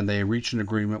 and they reached an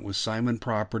agreement with Simon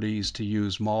Properties to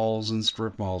use malls and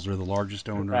strip malls. They're the largest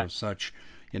owner of such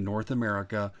in North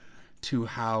America, to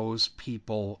house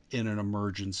people in an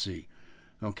emergency.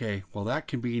 Okay, well, that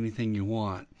can be anything you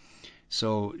want.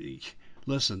 So,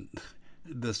 listen,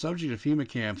 the subject of FEMA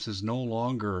camps is no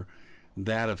longer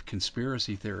that of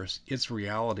conspiracy theorists. It's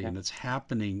reality, and it's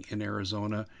happening in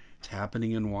Arizona, it's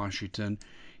happening in Washington,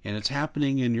 and it's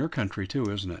happening in your country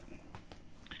too, isn't it?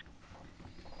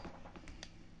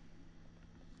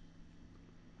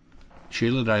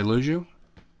 Sheila, did I lose you?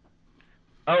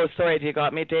 Oh, sorry, you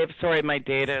got me, Dave? Sorry, my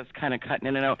data is kind of cutting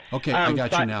in and out. Okay, I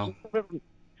got you now.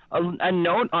 A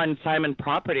note on Simon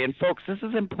Property, and folks, this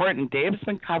is important. Dave's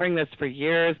been covering this for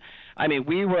years. I mean,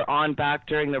 we were on back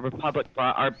during the Republic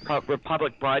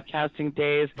Broadcasting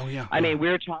days. Oh yeah. I mean, we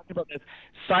were talking about this.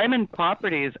 Simon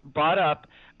Properties bought up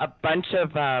a bunch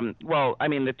of,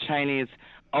 the Chinese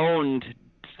owned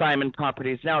Simon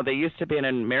Properties now. They used to be an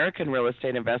American real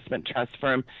estate investment trust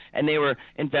firm, and they were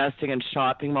investing in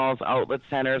shopping malls, outlet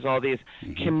centers, all these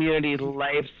community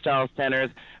lifestyle centers.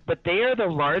 But they are the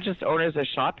largest owners of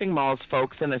shopping malls,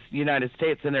 folks, in the United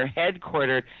States, and they're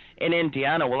headquartered in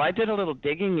Indiana. Well, I did a little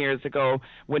digging years ago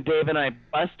when Dave and I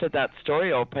busted that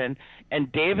story open,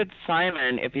 and David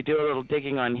Simon, if you do a little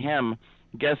digging on him,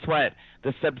 guess what?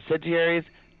 The subsidiaries,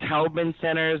 Taubman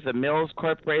Centers, the Mills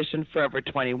Corporation, Forever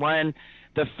 21,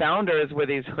 the founders were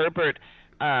these Herbert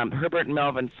and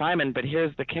Melvin Simon, but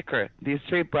here's the kicker. These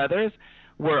three brothers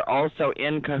were also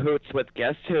in cahoots with,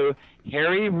 guess who?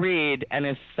 Harry Reid and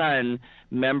his son.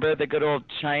 Remember the good old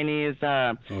Chinese,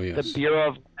 the Bureau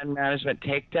of Land Management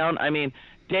takedown? I mean,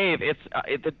 Dave,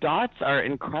 the dots are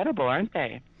incredible, aren't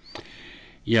they?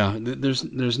 Yeah,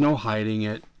 there's no hiding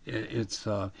it. It's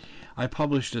I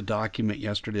published a document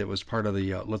yesterday that was part of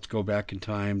the Let's Go Back in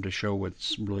Time to show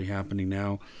what's really happening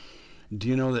now. Do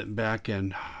you know that back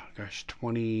in,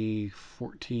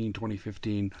 2014,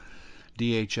 2015,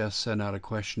 DHS sent out a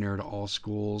questionnaire to all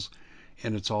schools,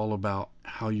 and it's all about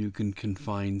how you can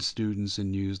confine students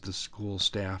and use the school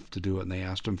staff to do it. And they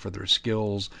asked them for their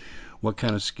skills. What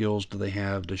kind of skills do they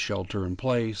have to shelter in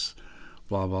place?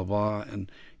 Blah, blah, blah.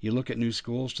 And you look at new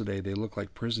schools today, they look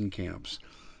like prison camps.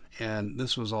 And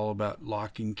this was all about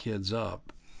locking kids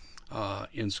up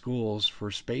in schools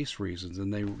for space reasons.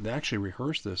 And they actually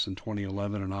rehearsed this in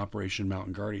 2011 in Operation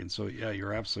Mountain Guardian. So, yeah,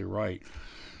 you're absolutely right.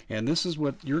 And this is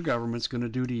what your government's going to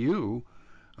do to you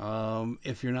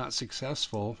if you're not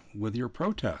successful with your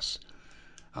protests.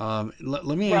 Let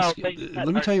me Well, ask you, they let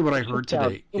me tell you what I heard just out.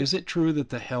 today. Is it true that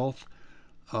the health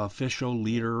official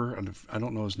leader, I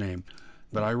don't know his name,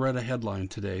 but I read a headline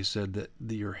today said that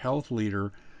your health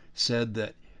leader said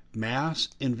that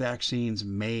masks and vaccines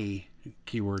may,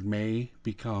 keyword may,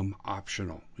 become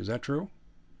optional. Is that true?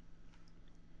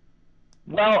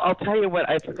 Well, I'll tell you what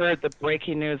I've heard. The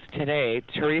breaking news today: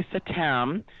 Teresa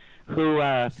Tam, who,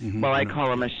 well, I I know.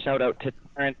 call him Yeah. a shout out to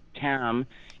Terrence Tam.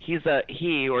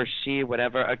 He or she,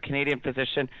 whatever, a Canadian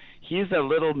physician. He's a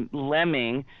little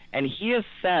lemming, and he has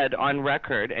said on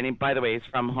record. And by the way, he's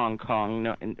from Hong Kong.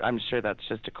 No, and I'm sure that's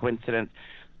just a coincidence.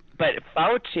 But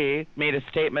Fauci made a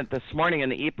statement this morning,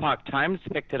 and the Epoch Times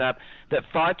picked it up, that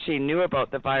Fauci knew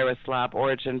about the virus lab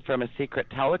origin from a secret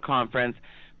teleconference,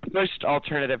 pushed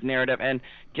alternative narrative, and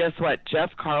guess what?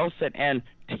 Jeff Carlson and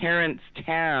Terrence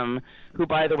Tam, who,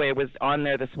 by the way, was on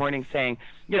there this morning saying,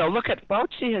 look at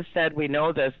Fauci has said we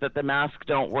know this, that the masks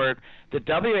don't work. The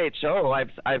WHO,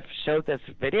 I've showed this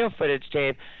video footage,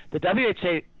 Dave. The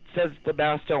WHO says the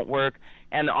masks don't work.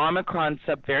 And the Omicron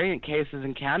subvariant cases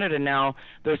in Canada now,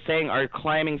 they're saying, are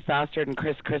climbing faster than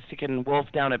Chris Christie can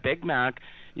wolf down a Big Mac,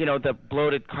 the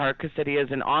bloated carcass that he is.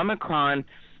 And Omicron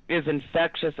is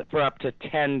infectious for up to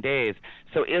 10 days.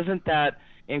 So isn't that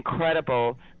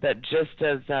incredible that just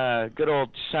as good old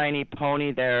Shiny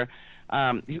Pony there,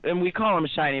 and we call him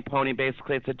Shiny Pony,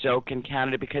 basically it's a joke in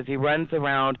Canada because he runs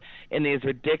around in these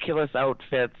ridiculous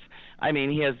outfits. I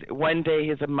mean, one day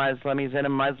he's a Muslim, he's in a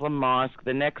Muslim mosque.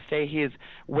 The next day he's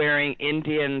wearing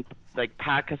Indian, like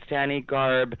Pakistani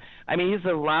garb. I mean, he's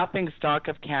the laughing stock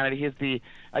of Canada. He's the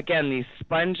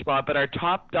SpongeBob. But our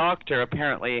top doctor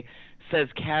apparently says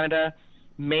Canada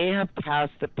may have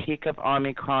passed the peak of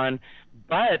Omicron,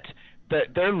 but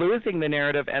they're losing the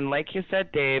narrative. And like you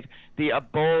said, Dave, the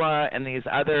Ebola and these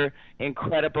other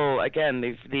incredible, again,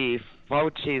 the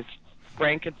Fauci's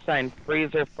Frankenstein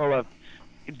freezer full of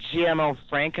GMO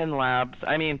Franken labs.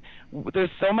 I mean, there's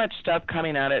so much stuff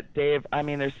coming at it, Dave. I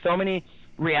mean, there's so many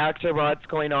reactor rods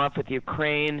going off with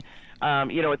Ukraine.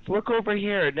 It's look over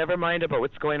here. Never mind about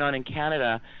what's going on in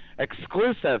Canada.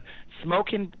 Exclusive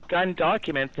smoking gun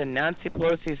documents and Nancy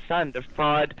Pelosi's son to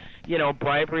fraud,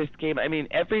 bribery scheme. I mean,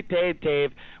 every day,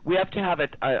 Dave, we have to have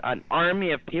an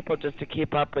army of people just to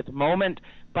keep up with moment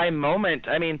by moment.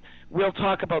 I mean, we'll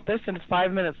talk about this, and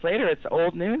 5 minutes later, it's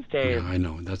old news, Yeah, Dave. I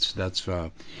know. That's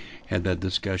had that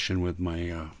discussion with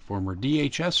my former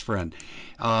DHS friend.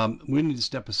 We need to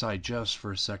step aside just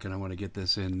for a second. I want to get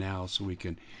this in now so we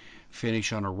can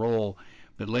finish on a roll.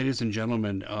 But ladies and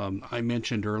gentlemen, I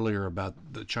mentioned earlier about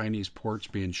the Chinese ports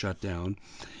being shut down.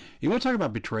 You want to talk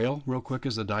about betrayal real quick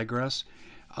as a digress?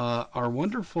 Our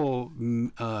wonderful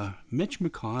Mitch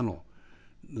McConnell,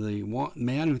 the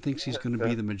man who thinks he's going to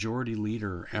be the majority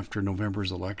leader after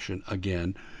November's election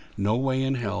again. No way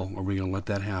in hell are we going to let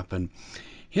that happen.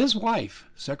 His wife,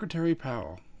 Secretary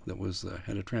Powell, that was the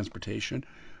head of transportation,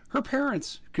 her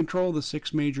parents control the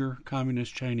 6 major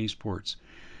communist Chinese ports.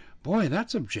 Boy,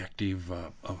 that's objective,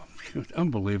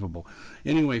 unbelievable.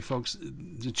 Anyway, folks,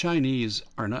 the Chinese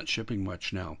are not shipping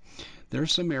much now.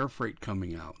 There's some air freight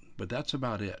coming out, but that's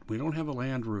about it. We don't have a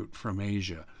land route from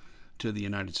Asia to the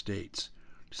United States.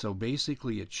 So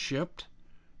basically it's shipped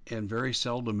and very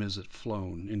seldom is it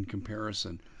flown in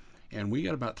comparison. And we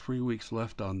got about 3 weeks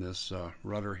left on this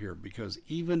rudder here because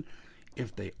even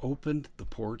if they opened the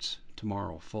ports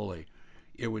tomorrow fully,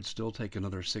 it would still take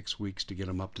another 6 weeks to get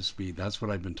them up to speed. That's what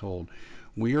I've been told.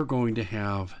 We are going to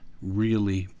have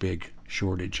really big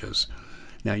shortages.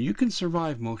 Now, you can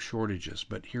survive most shortages,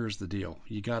 but here's the deal.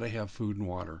 You got to have food and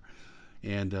water.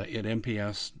 And at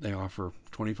MPS, they offer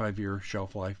 25-year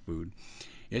shelf life food.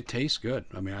 It tastes good.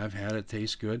 I mean, I've had it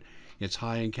taste good. It's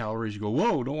high in calories. You go,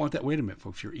 whoa, don't want that. Wait a minute,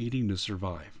 folks. You're eating to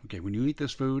survive. Okay, when you eat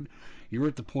this food, you're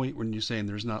at the point when you're saying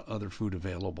there's not other food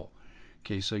available.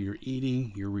 Okay, so you're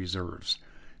eating your reserves.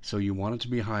 So you want it to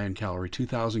be high in calorie,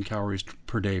 2,000 calories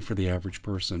per day for the average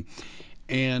person.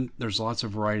 And there's lots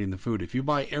of variety in the food. If you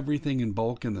buy everything in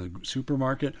bulk in the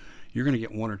supermarket, you're going to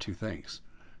get one or two things.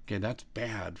 Okay, that's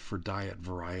bad for diet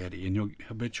variety, and you'll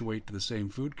habituate to the same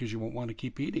food because you won't want to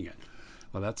keep eating it.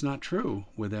 Well, that's not true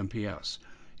with MPS.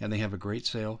 and they have a great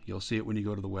sale. You'll see it when you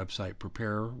go to the website,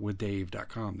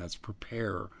 preparewithdave.com. That's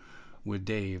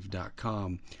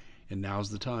preparewithdave.com. And now's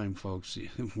the time, folks.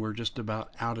 We're just about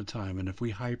out of time. And if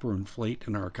we hyperinflate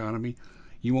in our economy,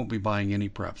 you won't be buying any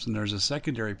preps. And there's a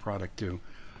secondary product, too,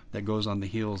 that goes on the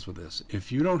heels with this.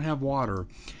 If you don't have water,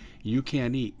 you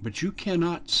can't eat. But you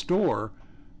cannot store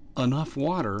enough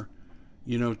water,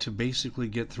 to basically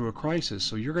get through a crisis.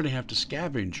 So you're going to have to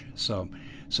scavenge some.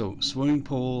 So swimming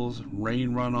pools,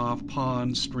 rain runoff,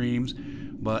 ponds, streams.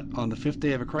 But on the 5th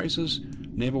day of a crisis,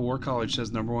 Naval War College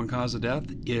says number one cause of death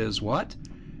is what?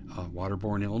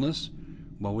 Waterborne illness.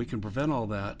 Well, we can prevent all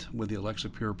that with the Alexa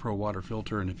Pure Pro water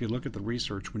filter. And if you look at the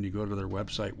research when you go to their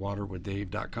website,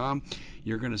 waterwithdave.com,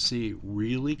 you're going to see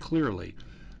really clearly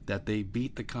that they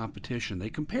beat the competition. They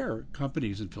compare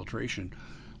companies in filtration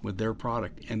with their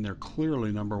product, and they're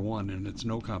clearly number one, and it's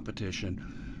no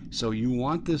competition. So you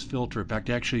want this filter. In fact,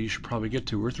 actually, you should probably get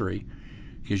 2 or 3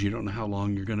 because you don't know how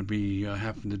long you're going to be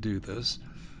having to do this.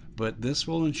 But this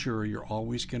will ensure you're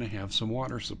always going to have some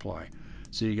water supply.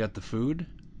 So you got the food,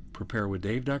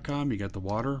 preparewithdave.com. You got the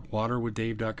water,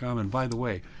 waterwithdave.com. And by the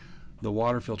way, the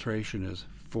water filtration is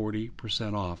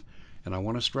 40% off. And I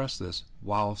want to stress this,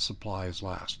 while supplies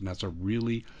last. And that's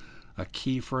a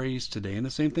key phrase today. And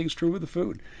the same thing's true with the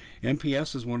food.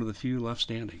 MPS is one of the few left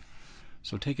standing.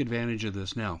 So take advantage of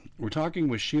this now. We're talking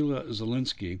with Sheila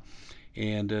Zielinski.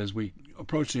 And as we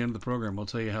approach the end of the program, we'll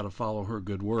tell you how to follow her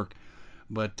good work.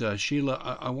 But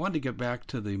Sheila, I wanted to get back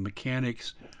to the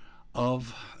mechanics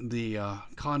of the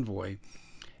convoy.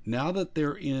 Now that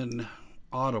they're in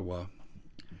Ottawa,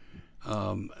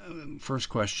 first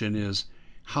question is,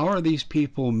 how are these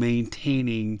people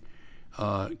maintaining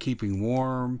keeping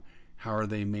warm? How are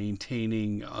they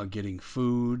maintaining getting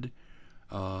food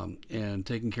and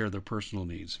taking care of their personal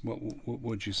needs? What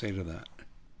would you say to that?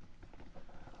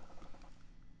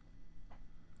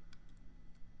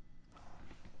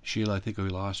 Sheila, I think we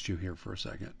lost you here for a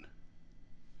second.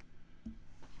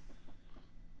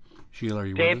 Sheila, are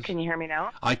you with us? Dave, can you hear me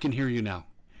now? I can hear you now.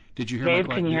 Did you hear Dave, my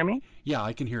question? can you hear me? Yeah,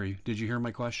 I can hear you. Did you hear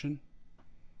my question?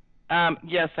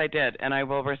 Yes, I did, and I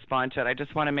will respond to it. I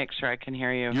just want to make sure I can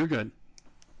hear you. You're good.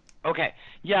 Okay.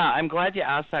 Yeah, I'm glad you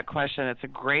asked that question. It's a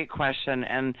great question,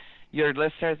 and your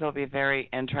listeners will be very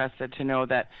interested to know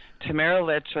that Tamara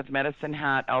Litch with Medicine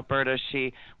Hat, Alberta,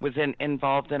 she was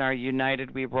involved in our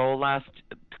United We Roll last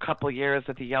couple years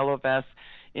with the Yellow Vests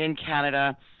in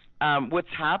Canada. What's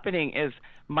happening is,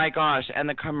 my gosh, and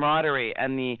the camaraderie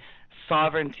and the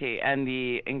sovereignty and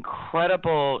the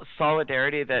incredible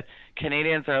solidarity that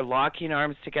Canadians are locking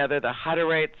arms together. The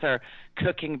Hutterites are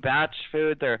cooking batch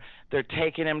food. They're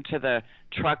taking them to the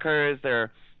truckers.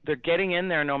 They're getting in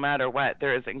there no matter what.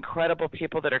 There's incredible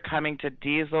people that are coming to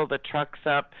diesel the trucks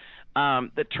up.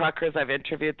 The truckers, I've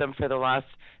interviewed them for the last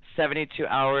 72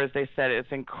 hours. They said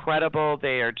it's incredible.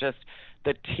 They are just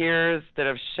the tears that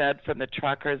have shed from the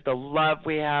truckers, the love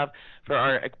we have for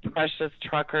our precious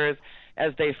truckers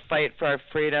as they fight for our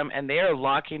freedom, and they are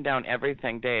locking down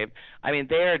everything, Dave. I mean,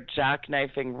 they are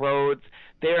jackknifing roads.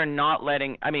 They are not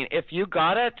letting, if you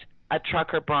got it, a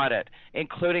trucker brought it,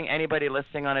 including anybody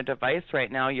listening on a device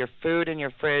right now, your food in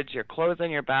your fridge, your clothes on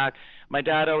your back. My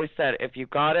dad always said, if you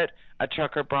got it, a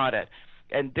trucker brought it.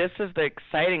 And this is the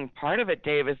exciting part of it,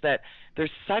 Dave, is that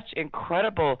there's such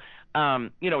incredible,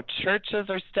 churches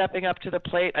are stepping up to the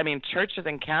plate. Churches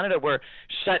in Canada were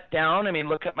shut down.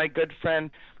 Look at my good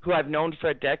friend who I've known for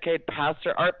a decade,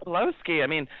 Pastor Art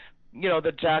Pawlowski.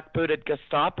 The jackbooted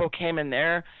Gestapo came in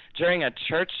there during a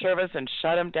church service and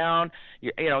shut him down.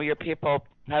 Your people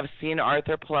have seen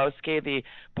Arthur Pawlowski, the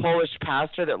Polish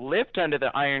pastor that lived under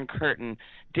the Iron Curtain.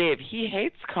 Dave, he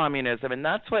hates communism, and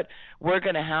that's what we're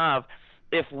going to have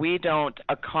if we don't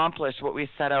accomplish what we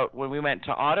set out when we went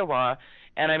to Ottawa.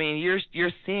 And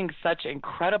you're seeing such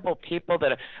incredible people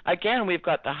that, again, we've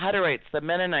got the Hutterites, the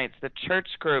Mennonites, the church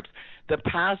groups, the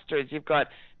pastors. You've got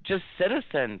just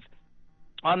citizens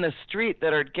on the street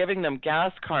that are giving them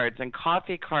gas cards and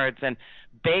coffee cards and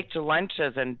baked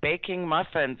lunches and baking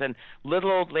muffins and little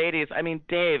old ladies.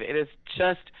 Dave, it is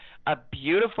just a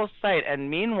beautiful sight. And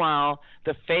meanwhile,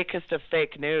 the fakest of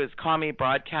fake news, Commie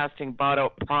Broadcasting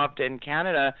Pravda in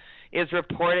Canada, is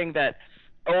reporting that,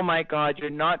 oh my God, you're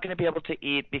not going to be able to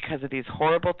eat because of these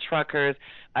horrible truckers.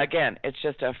 Again, it's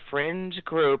just a fringe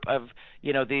group of,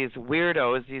 these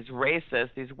weirdos, these racists,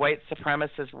 these white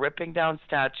supremacists ripping down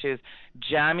statues,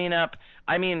 jamming up.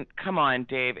 Come on,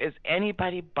 Dave. Is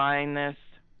anybody buying this?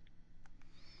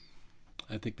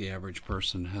 I think the average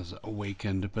person has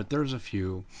awakened, but there's a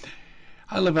few.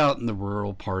 I live out in the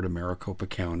rural part of Maricopa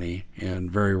County, and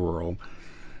very rural,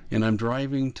 and I'm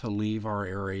driving to leave our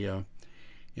area,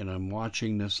 and I'm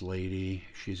watching this lady.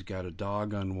 She's got a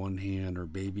dog on one hand, her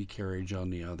baby carriage on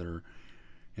the other,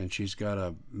 and she's got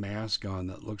a mask on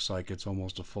that looks like it's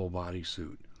almost a full body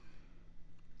suit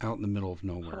out in the middle of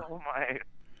nowhere. Oh my.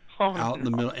 Oh Out in the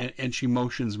no. middle, and she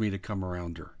motions me to come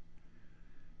around her.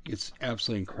 It's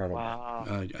absolutely incredible. Wow.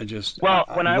 I just, Well,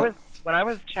 I no, when I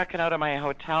was checking out of my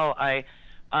hotel,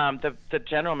 the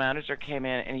general manager came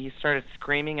in and he started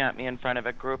screaming at me in front of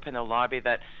a group in the lobby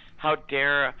that how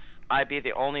dare I be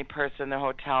the only person in the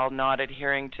hotel not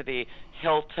adhering to the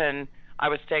Hilton. I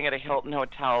was staying at a Hilton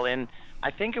hotel in,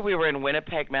 I think we were in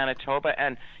Winnipeg, Manitoba,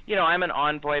 and I'm an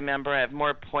Envoy member. I have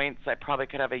more points. I probably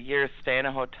could have a year's stay in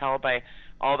a hotel by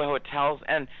all the hotels,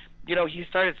 and he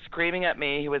started screaming at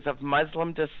me. He was of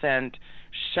Muslim descent,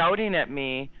 shouting at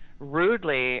me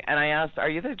rudely, and I asked, "Are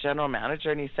you the general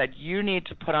manager?" And he said, "You need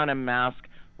to put on a mask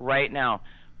right now."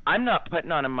 I'm not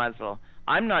putting on a muzzle.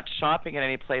 I'm not shopping at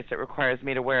any place that requires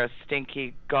me to wear a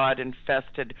stinky,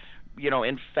 God-infested,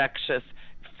 infectious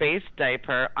face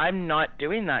diaper. I'm not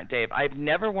doing that, Dave. I've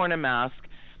never worn a mask.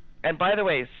 And by the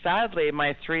way, sadly,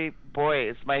 my three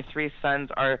boys, my three sons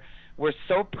were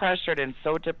so pressured and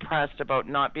so depressed about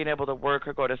not being able to work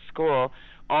or go to school.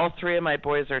 All three of my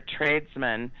boys are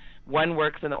tradesmen. One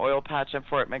works in the oil patch in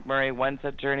Fort McMurray. One's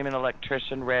a journeyman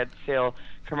electrician, Red Seal,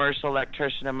 commercial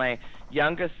electrician. And my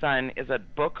youngest son is a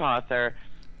book author.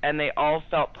 And they all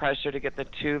felt pressure to get the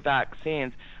 2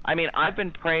 vaccines. I mean, I've been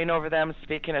praying over them,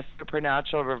 speaking of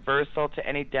supernatural reversal to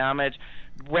any damage.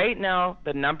 Right now,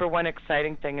 the number one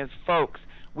exciting thing is, folks,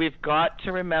 we've got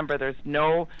to remember there's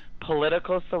no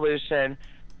political solution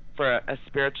for a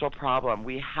spiritual problem.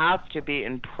 We have to be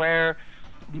in prayer.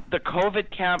 The COVID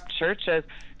camp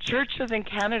churches in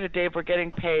Canada, Dave, were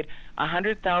getting paid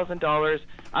 $100,000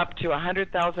 up to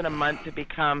 $100,000 a month to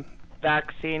become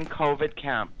vaccine COVID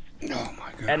camps. oh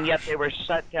my And yet gosh. they were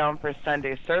shut down for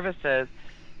Sunday services.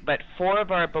 But 4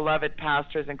 of our beloved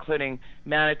pastors, including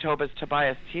Manitoba's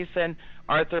Tobias Thiessen,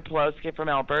 Arthur Pawlowski from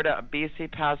Alberta,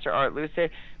 BC pastor Art Luce,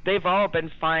 they've all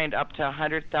been fined up to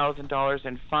 $100,000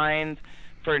 in fines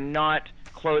for not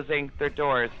closing their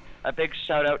doors. A big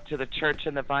shout out to the Church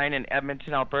in the Vine in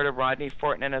Edmonton, Alberta, Rodney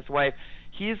Fortin and his wife.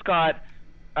 He's got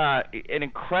an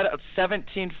incredible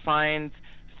 17 fines,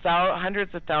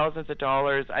 hundreds of thousands of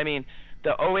dollars. I mean,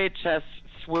 the OHS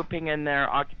swooping in there,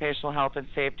 Occupational Health and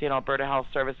Safety and Alberta Health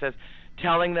Services,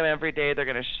 telling them every day they're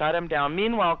going to shut them down.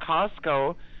 Meanwhile,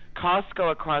 Costco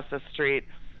across the street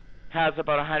has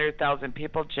about 100,000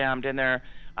 people jammed in there.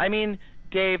 I mean,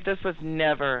 Dave, this was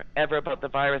never, ever about the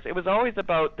virus. It was always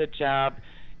about the jab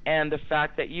and the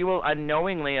fact that you will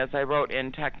unknowingly, as I wrote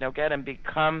in Technogeddon,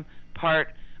 become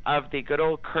part of the good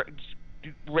old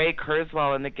Ray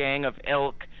Kurzweil and the gang of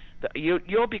ilk.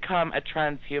 You'll become a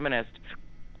transhumanist,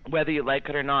 whether you like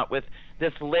it or not, with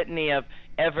this litany of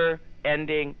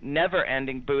ever-ending,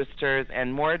 never-ending boosters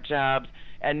and more jabs.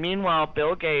 And meanwhile,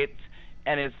 Bill Gates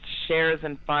and his shares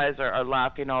in Pfizer are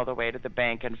laughing all the way to the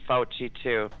bank, and Fauci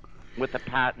too, with the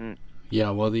patent.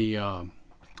 Yeah, well,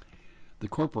 the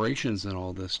corporations and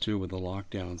all this too, with the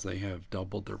lockdowns, they have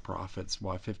doubled their profits.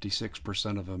 Why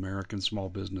 56% of American small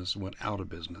business went out of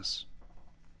business.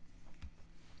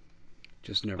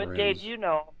 Just never But Dave,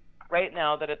 ends. right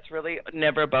now that it's really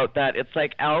never about that. It's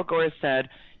like Al Gore said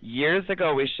years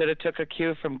ago. We should have took a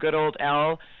cue from good old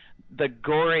Al, the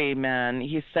gory man.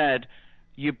 He said,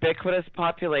 "Ubiquitous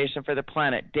population for the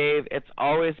planet." Dave, it's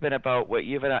always been about what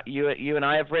you and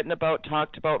I have written about,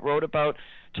 talked about, wrote about,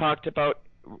 talked about.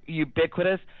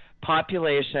 Ubiquitous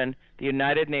population. The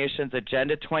United Nations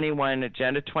Agenda 21,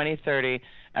 Agenda 2030.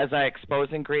 As I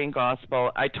expose in Green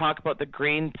Gospel, I talk about the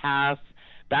Green Path.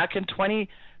 Back in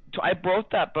I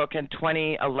wrote that book in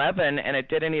 2011, and it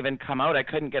didn't even come out. I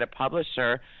couldn't get a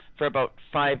publisher for about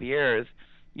 5 years.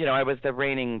 I was the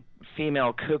reigning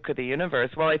female kook of the universe.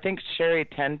 Well, I think Sherry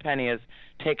Tenpenny has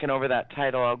taken over that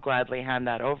title. I'll gladly hand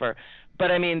that over.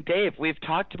 But I mean, Dave, we've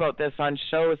talked about this on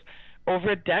shows.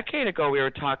 Over a decade ago, we were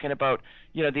talking about,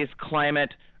 these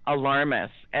climate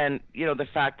alarmists and, the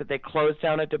fact that they closed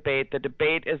down a debate. The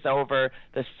debate is over.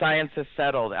 The science is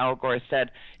settled. Al Gore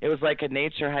said it was like a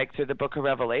nature hike through the book of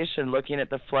Revelation, looking at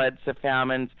the floods, the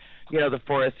famines, the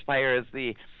forest fires.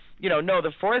 The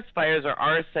forest fires are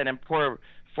arson and poor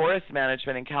forest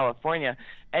management in California.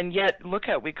 And yet,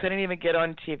 we couldn't even get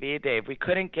on TV, Dave. We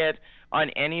couldn't get on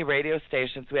any radio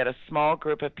stations. We had a small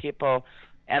group of people.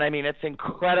 And I mean, it's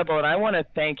incredible. And I want to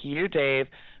thank you, Dave,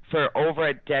 for over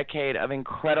a decade of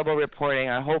incredible reporting.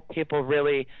 I hope people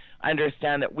really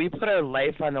understand that we put our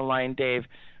life on the line, Dave,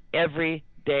 every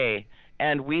day.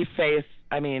 And we face,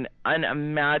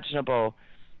 unimaginable.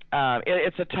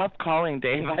 It's a tough calling,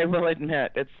 Dave. I will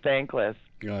admit. It's thankless.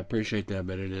 Yeah, I appreciate that,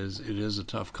 but it is a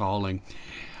tough calling.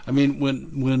 I mean,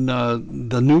 when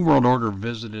the New World Order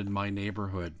visited my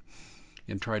neighborhood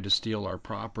and tried to steal our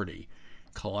property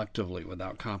collectively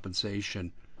without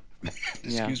compensation, Yeah.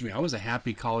 excuse me, I was a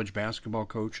happy college basketball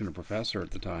coach and a professor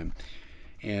at the time,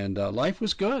 and life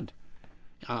was good.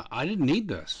 I didn't need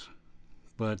this,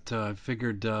 but I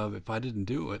figured if I didn't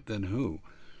do it, then who?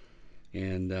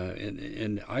 And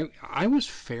I was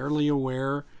fairly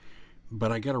aware,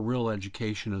 but I got a real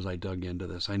education as I dug into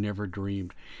this. I never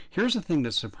dreamed. Here's the thing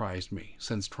that surprised me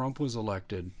since Trump was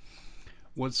elected.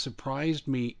 What surprised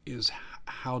me is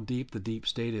how deep the deep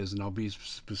state is, and I'll be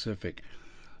specific.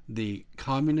 The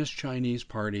Communist Chinese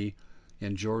Party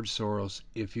and George Soros,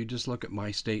 if you just look at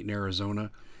my state in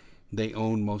Arizona, they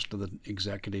own most of the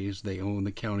executives. They own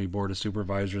the county board of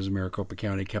supervisors. Maricopa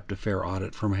County kept a fair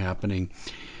audit from happening.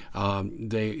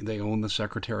 They own the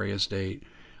Secretary of State.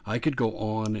 I could go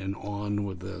on and on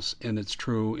with this, and it's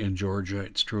true in Georgia.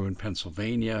 It's true in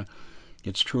Pennsylvania.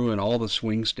 It's true in all the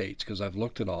swing states because I've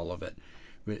looked at all of it.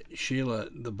 But Sheila,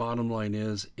 the bottom line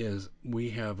is we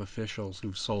have officials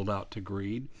who've sold out to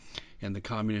greed, and the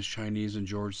communist Chinese and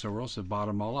George Soros have bought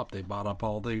them all up. They bought up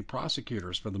all the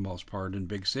prosecutors for the most part in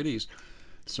big cities.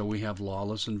 So we have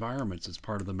lawless environments. It's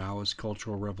part of the Maoist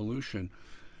Cultural Revolution.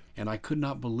 And I could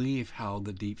not believe how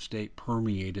the deep state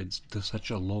permeated to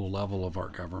such a low level of our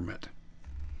government.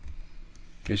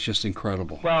 It's just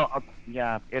incredible. Well,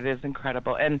 yeah, it is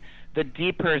incredible. And the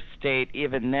deeper state,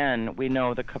 even then, we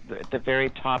know the very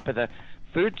top of the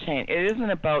food chain. It isn't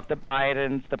about the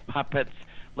Bidens, the puppets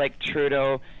like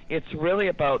Trudeau. It's really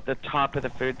about the top of the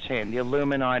food chain, the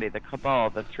Illuminati, the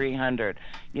cabal, the 300,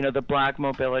 the black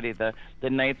mobility, the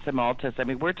Knights of Malta. I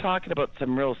mean, we're talking about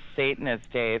some real Satanists,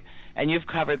 Dave. And you've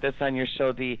covered this on your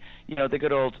show, the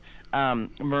good old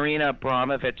Marina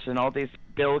Abramovich and all these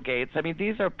Bill Gates. I mean,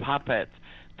 these are puppets.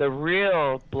 The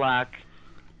real black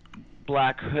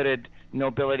hooded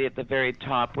nobility at the very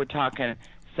top. We're talking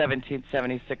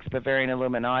 1776 Bavarian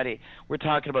Illuminati. We're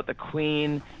talking about the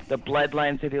Queen, the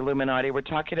bloodlines of the Illuminati. We're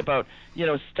talking about,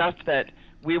 stuff that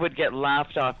we would get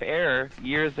laughed off air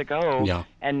years ago. Yeah.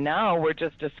 And now we're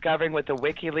just discovering with the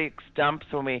WikiLeaks dumps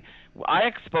I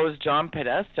exposed John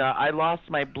Podesta. I lost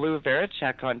my blue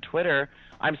Vericheck on Twitter.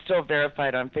 I'm still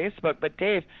verified on Facebook. But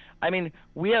Dave, I mean,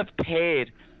 we have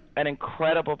paid an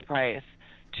incredible price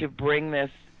to bring this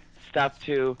stuff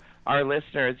to our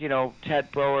listeners.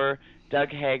 Ted Broer, Doug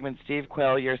Hagman, Steve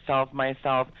Quill, yourself,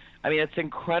 myself. I mean, it's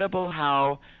incredible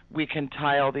how we can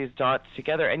tie all these dots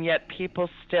together, and yet people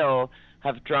still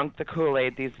have drunk the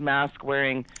Kool-Aid, these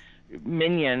mask-wearing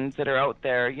minions that are out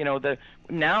there.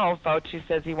 Now Fauci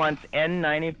says he wants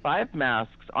N95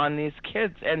 masks on these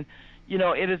kids, and,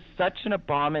 it is such an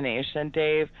abomination,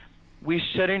 Dave. We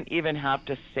shouldn't even have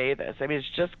to say this. I mean,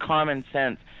 it's just common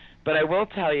sense. But I will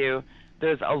tell you,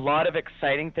 there's a lot of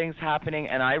exciting things happening,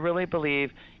 and I really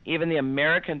believe even the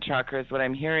American truckers, what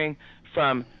I'm hearing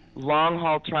from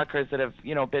long-haul truckers that have,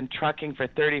 been trucking for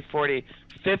 30, 40,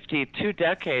 50, 2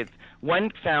 decades. One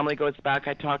family goes back,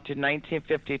 I talked to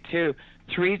 1952,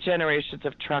 3 generations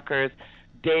of truckers.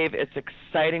 Dave, it's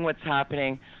exciting what's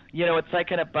happening. It's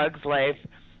like in A Bug's Life.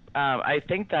 I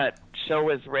think that show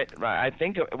was written. I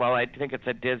think it's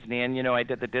a Disney, and I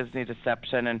did the Disney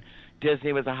Deception, and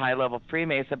Disney was a high-level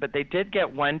Freemason, but they did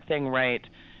get one thing right,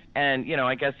 and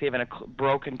I guess even a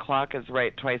broken clock is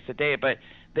right twice a day. But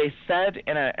they said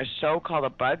in a show called A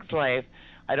Bug's Life,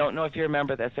 I don't know if you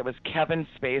remember this. It was Kevin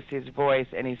Spacey's voice,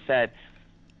 and he said,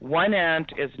 "One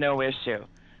ant is no issue,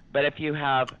 but if you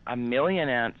have a million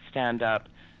ants stand up,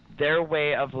 their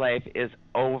way of life is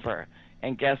over."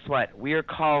 And guess what? We are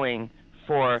calling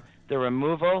for the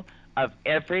removal of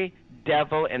every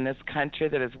devil in this country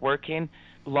that is working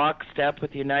lockstep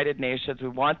with the United Nations. We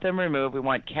want them removed. We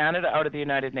want Canada out of the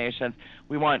United Nations.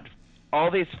 We want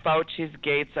all these Fauci's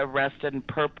Gates arrested and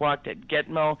perp walked at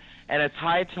Gitmo. And it's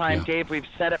high time, Yeah. Dave, we've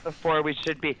said it before, we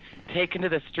should be taken to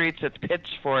the streets with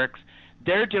pitchforks.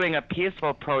 They're doing a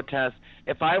peaceful protest.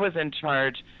 If I was in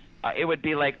charge, it would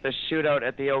be like the shootout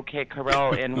at the OK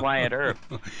Corral in Wyatt Earp.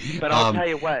 But I'll tell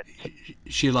you what.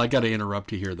 Sheila, I got to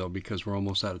interrupt you here, though, because we're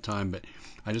almost out of time. But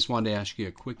I just wanted to ask you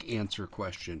a quick answer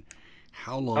question.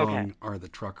 How long are the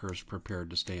truckers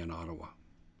prepared to stay in Ottawa?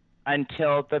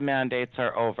 Until the mandates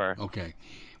are over. Okay.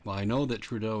 Well, I know that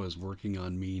Trudeau is working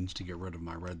on means to get rid of them.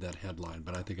 I read that headline,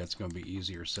 but I think that's going to be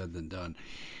easier said than done.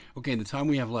 Okay, in the time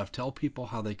we have left, tell people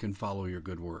how they can follow your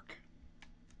good work.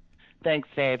 Thanks,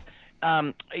 Dave.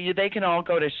 They can all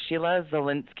go to Sheila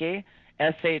Zilinsky,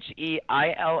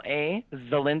 Sheila Zilinsky,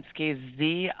 Zilinsky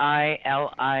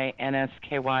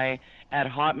at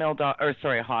hotmail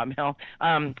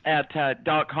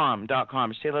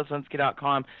 .com,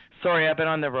 SheilaZelinsky.com. Sorry, I've been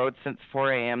on the road since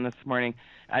 4 a.m. this morning.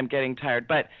 I'm getting tired,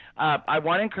 but I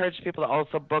want to encourage people to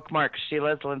also bookmark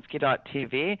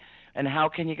SheilaZelinsky.tv. And how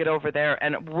can you get over there?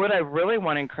 And what I really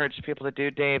want to encourage people to do,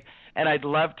 Dave, and I'd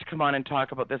love to come on and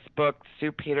talk about this book.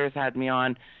 Stu Peters had me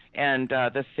on, and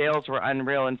the sales were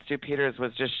unreal, and Stu Peters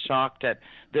was just shocked at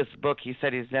this book. He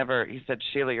said,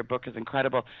 Sheila, your book is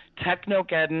incredible.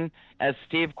 Technogeddon, as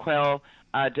Steve Quill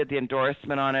did the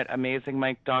endorsement on it, amazing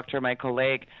Dr. Michael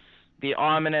Lake. The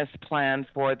ominous plan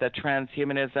for the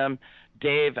transhumanism.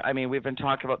 Dave, I mean, we've been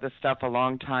talking about this stuff a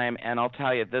long time, and I'll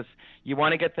tell you, you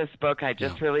want to get this book. I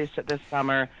just released it this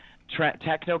summer,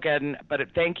 Technogeddon. But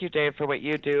thank you, Dave, for what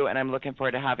you do, and I'm looking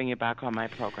forward to having you back on my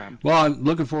program. Well, I'm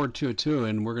looking forward to it, too,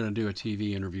 and we're going to do a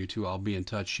TV interview, too. I'll be in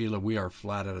touch. Sheila, we are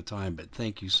flat out of time, but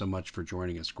thank you so much for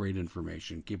joining us. Great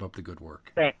information. Keep up the good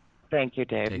work. Thank you,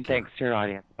 Dave, and thanks to your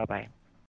audience. Bye-bye.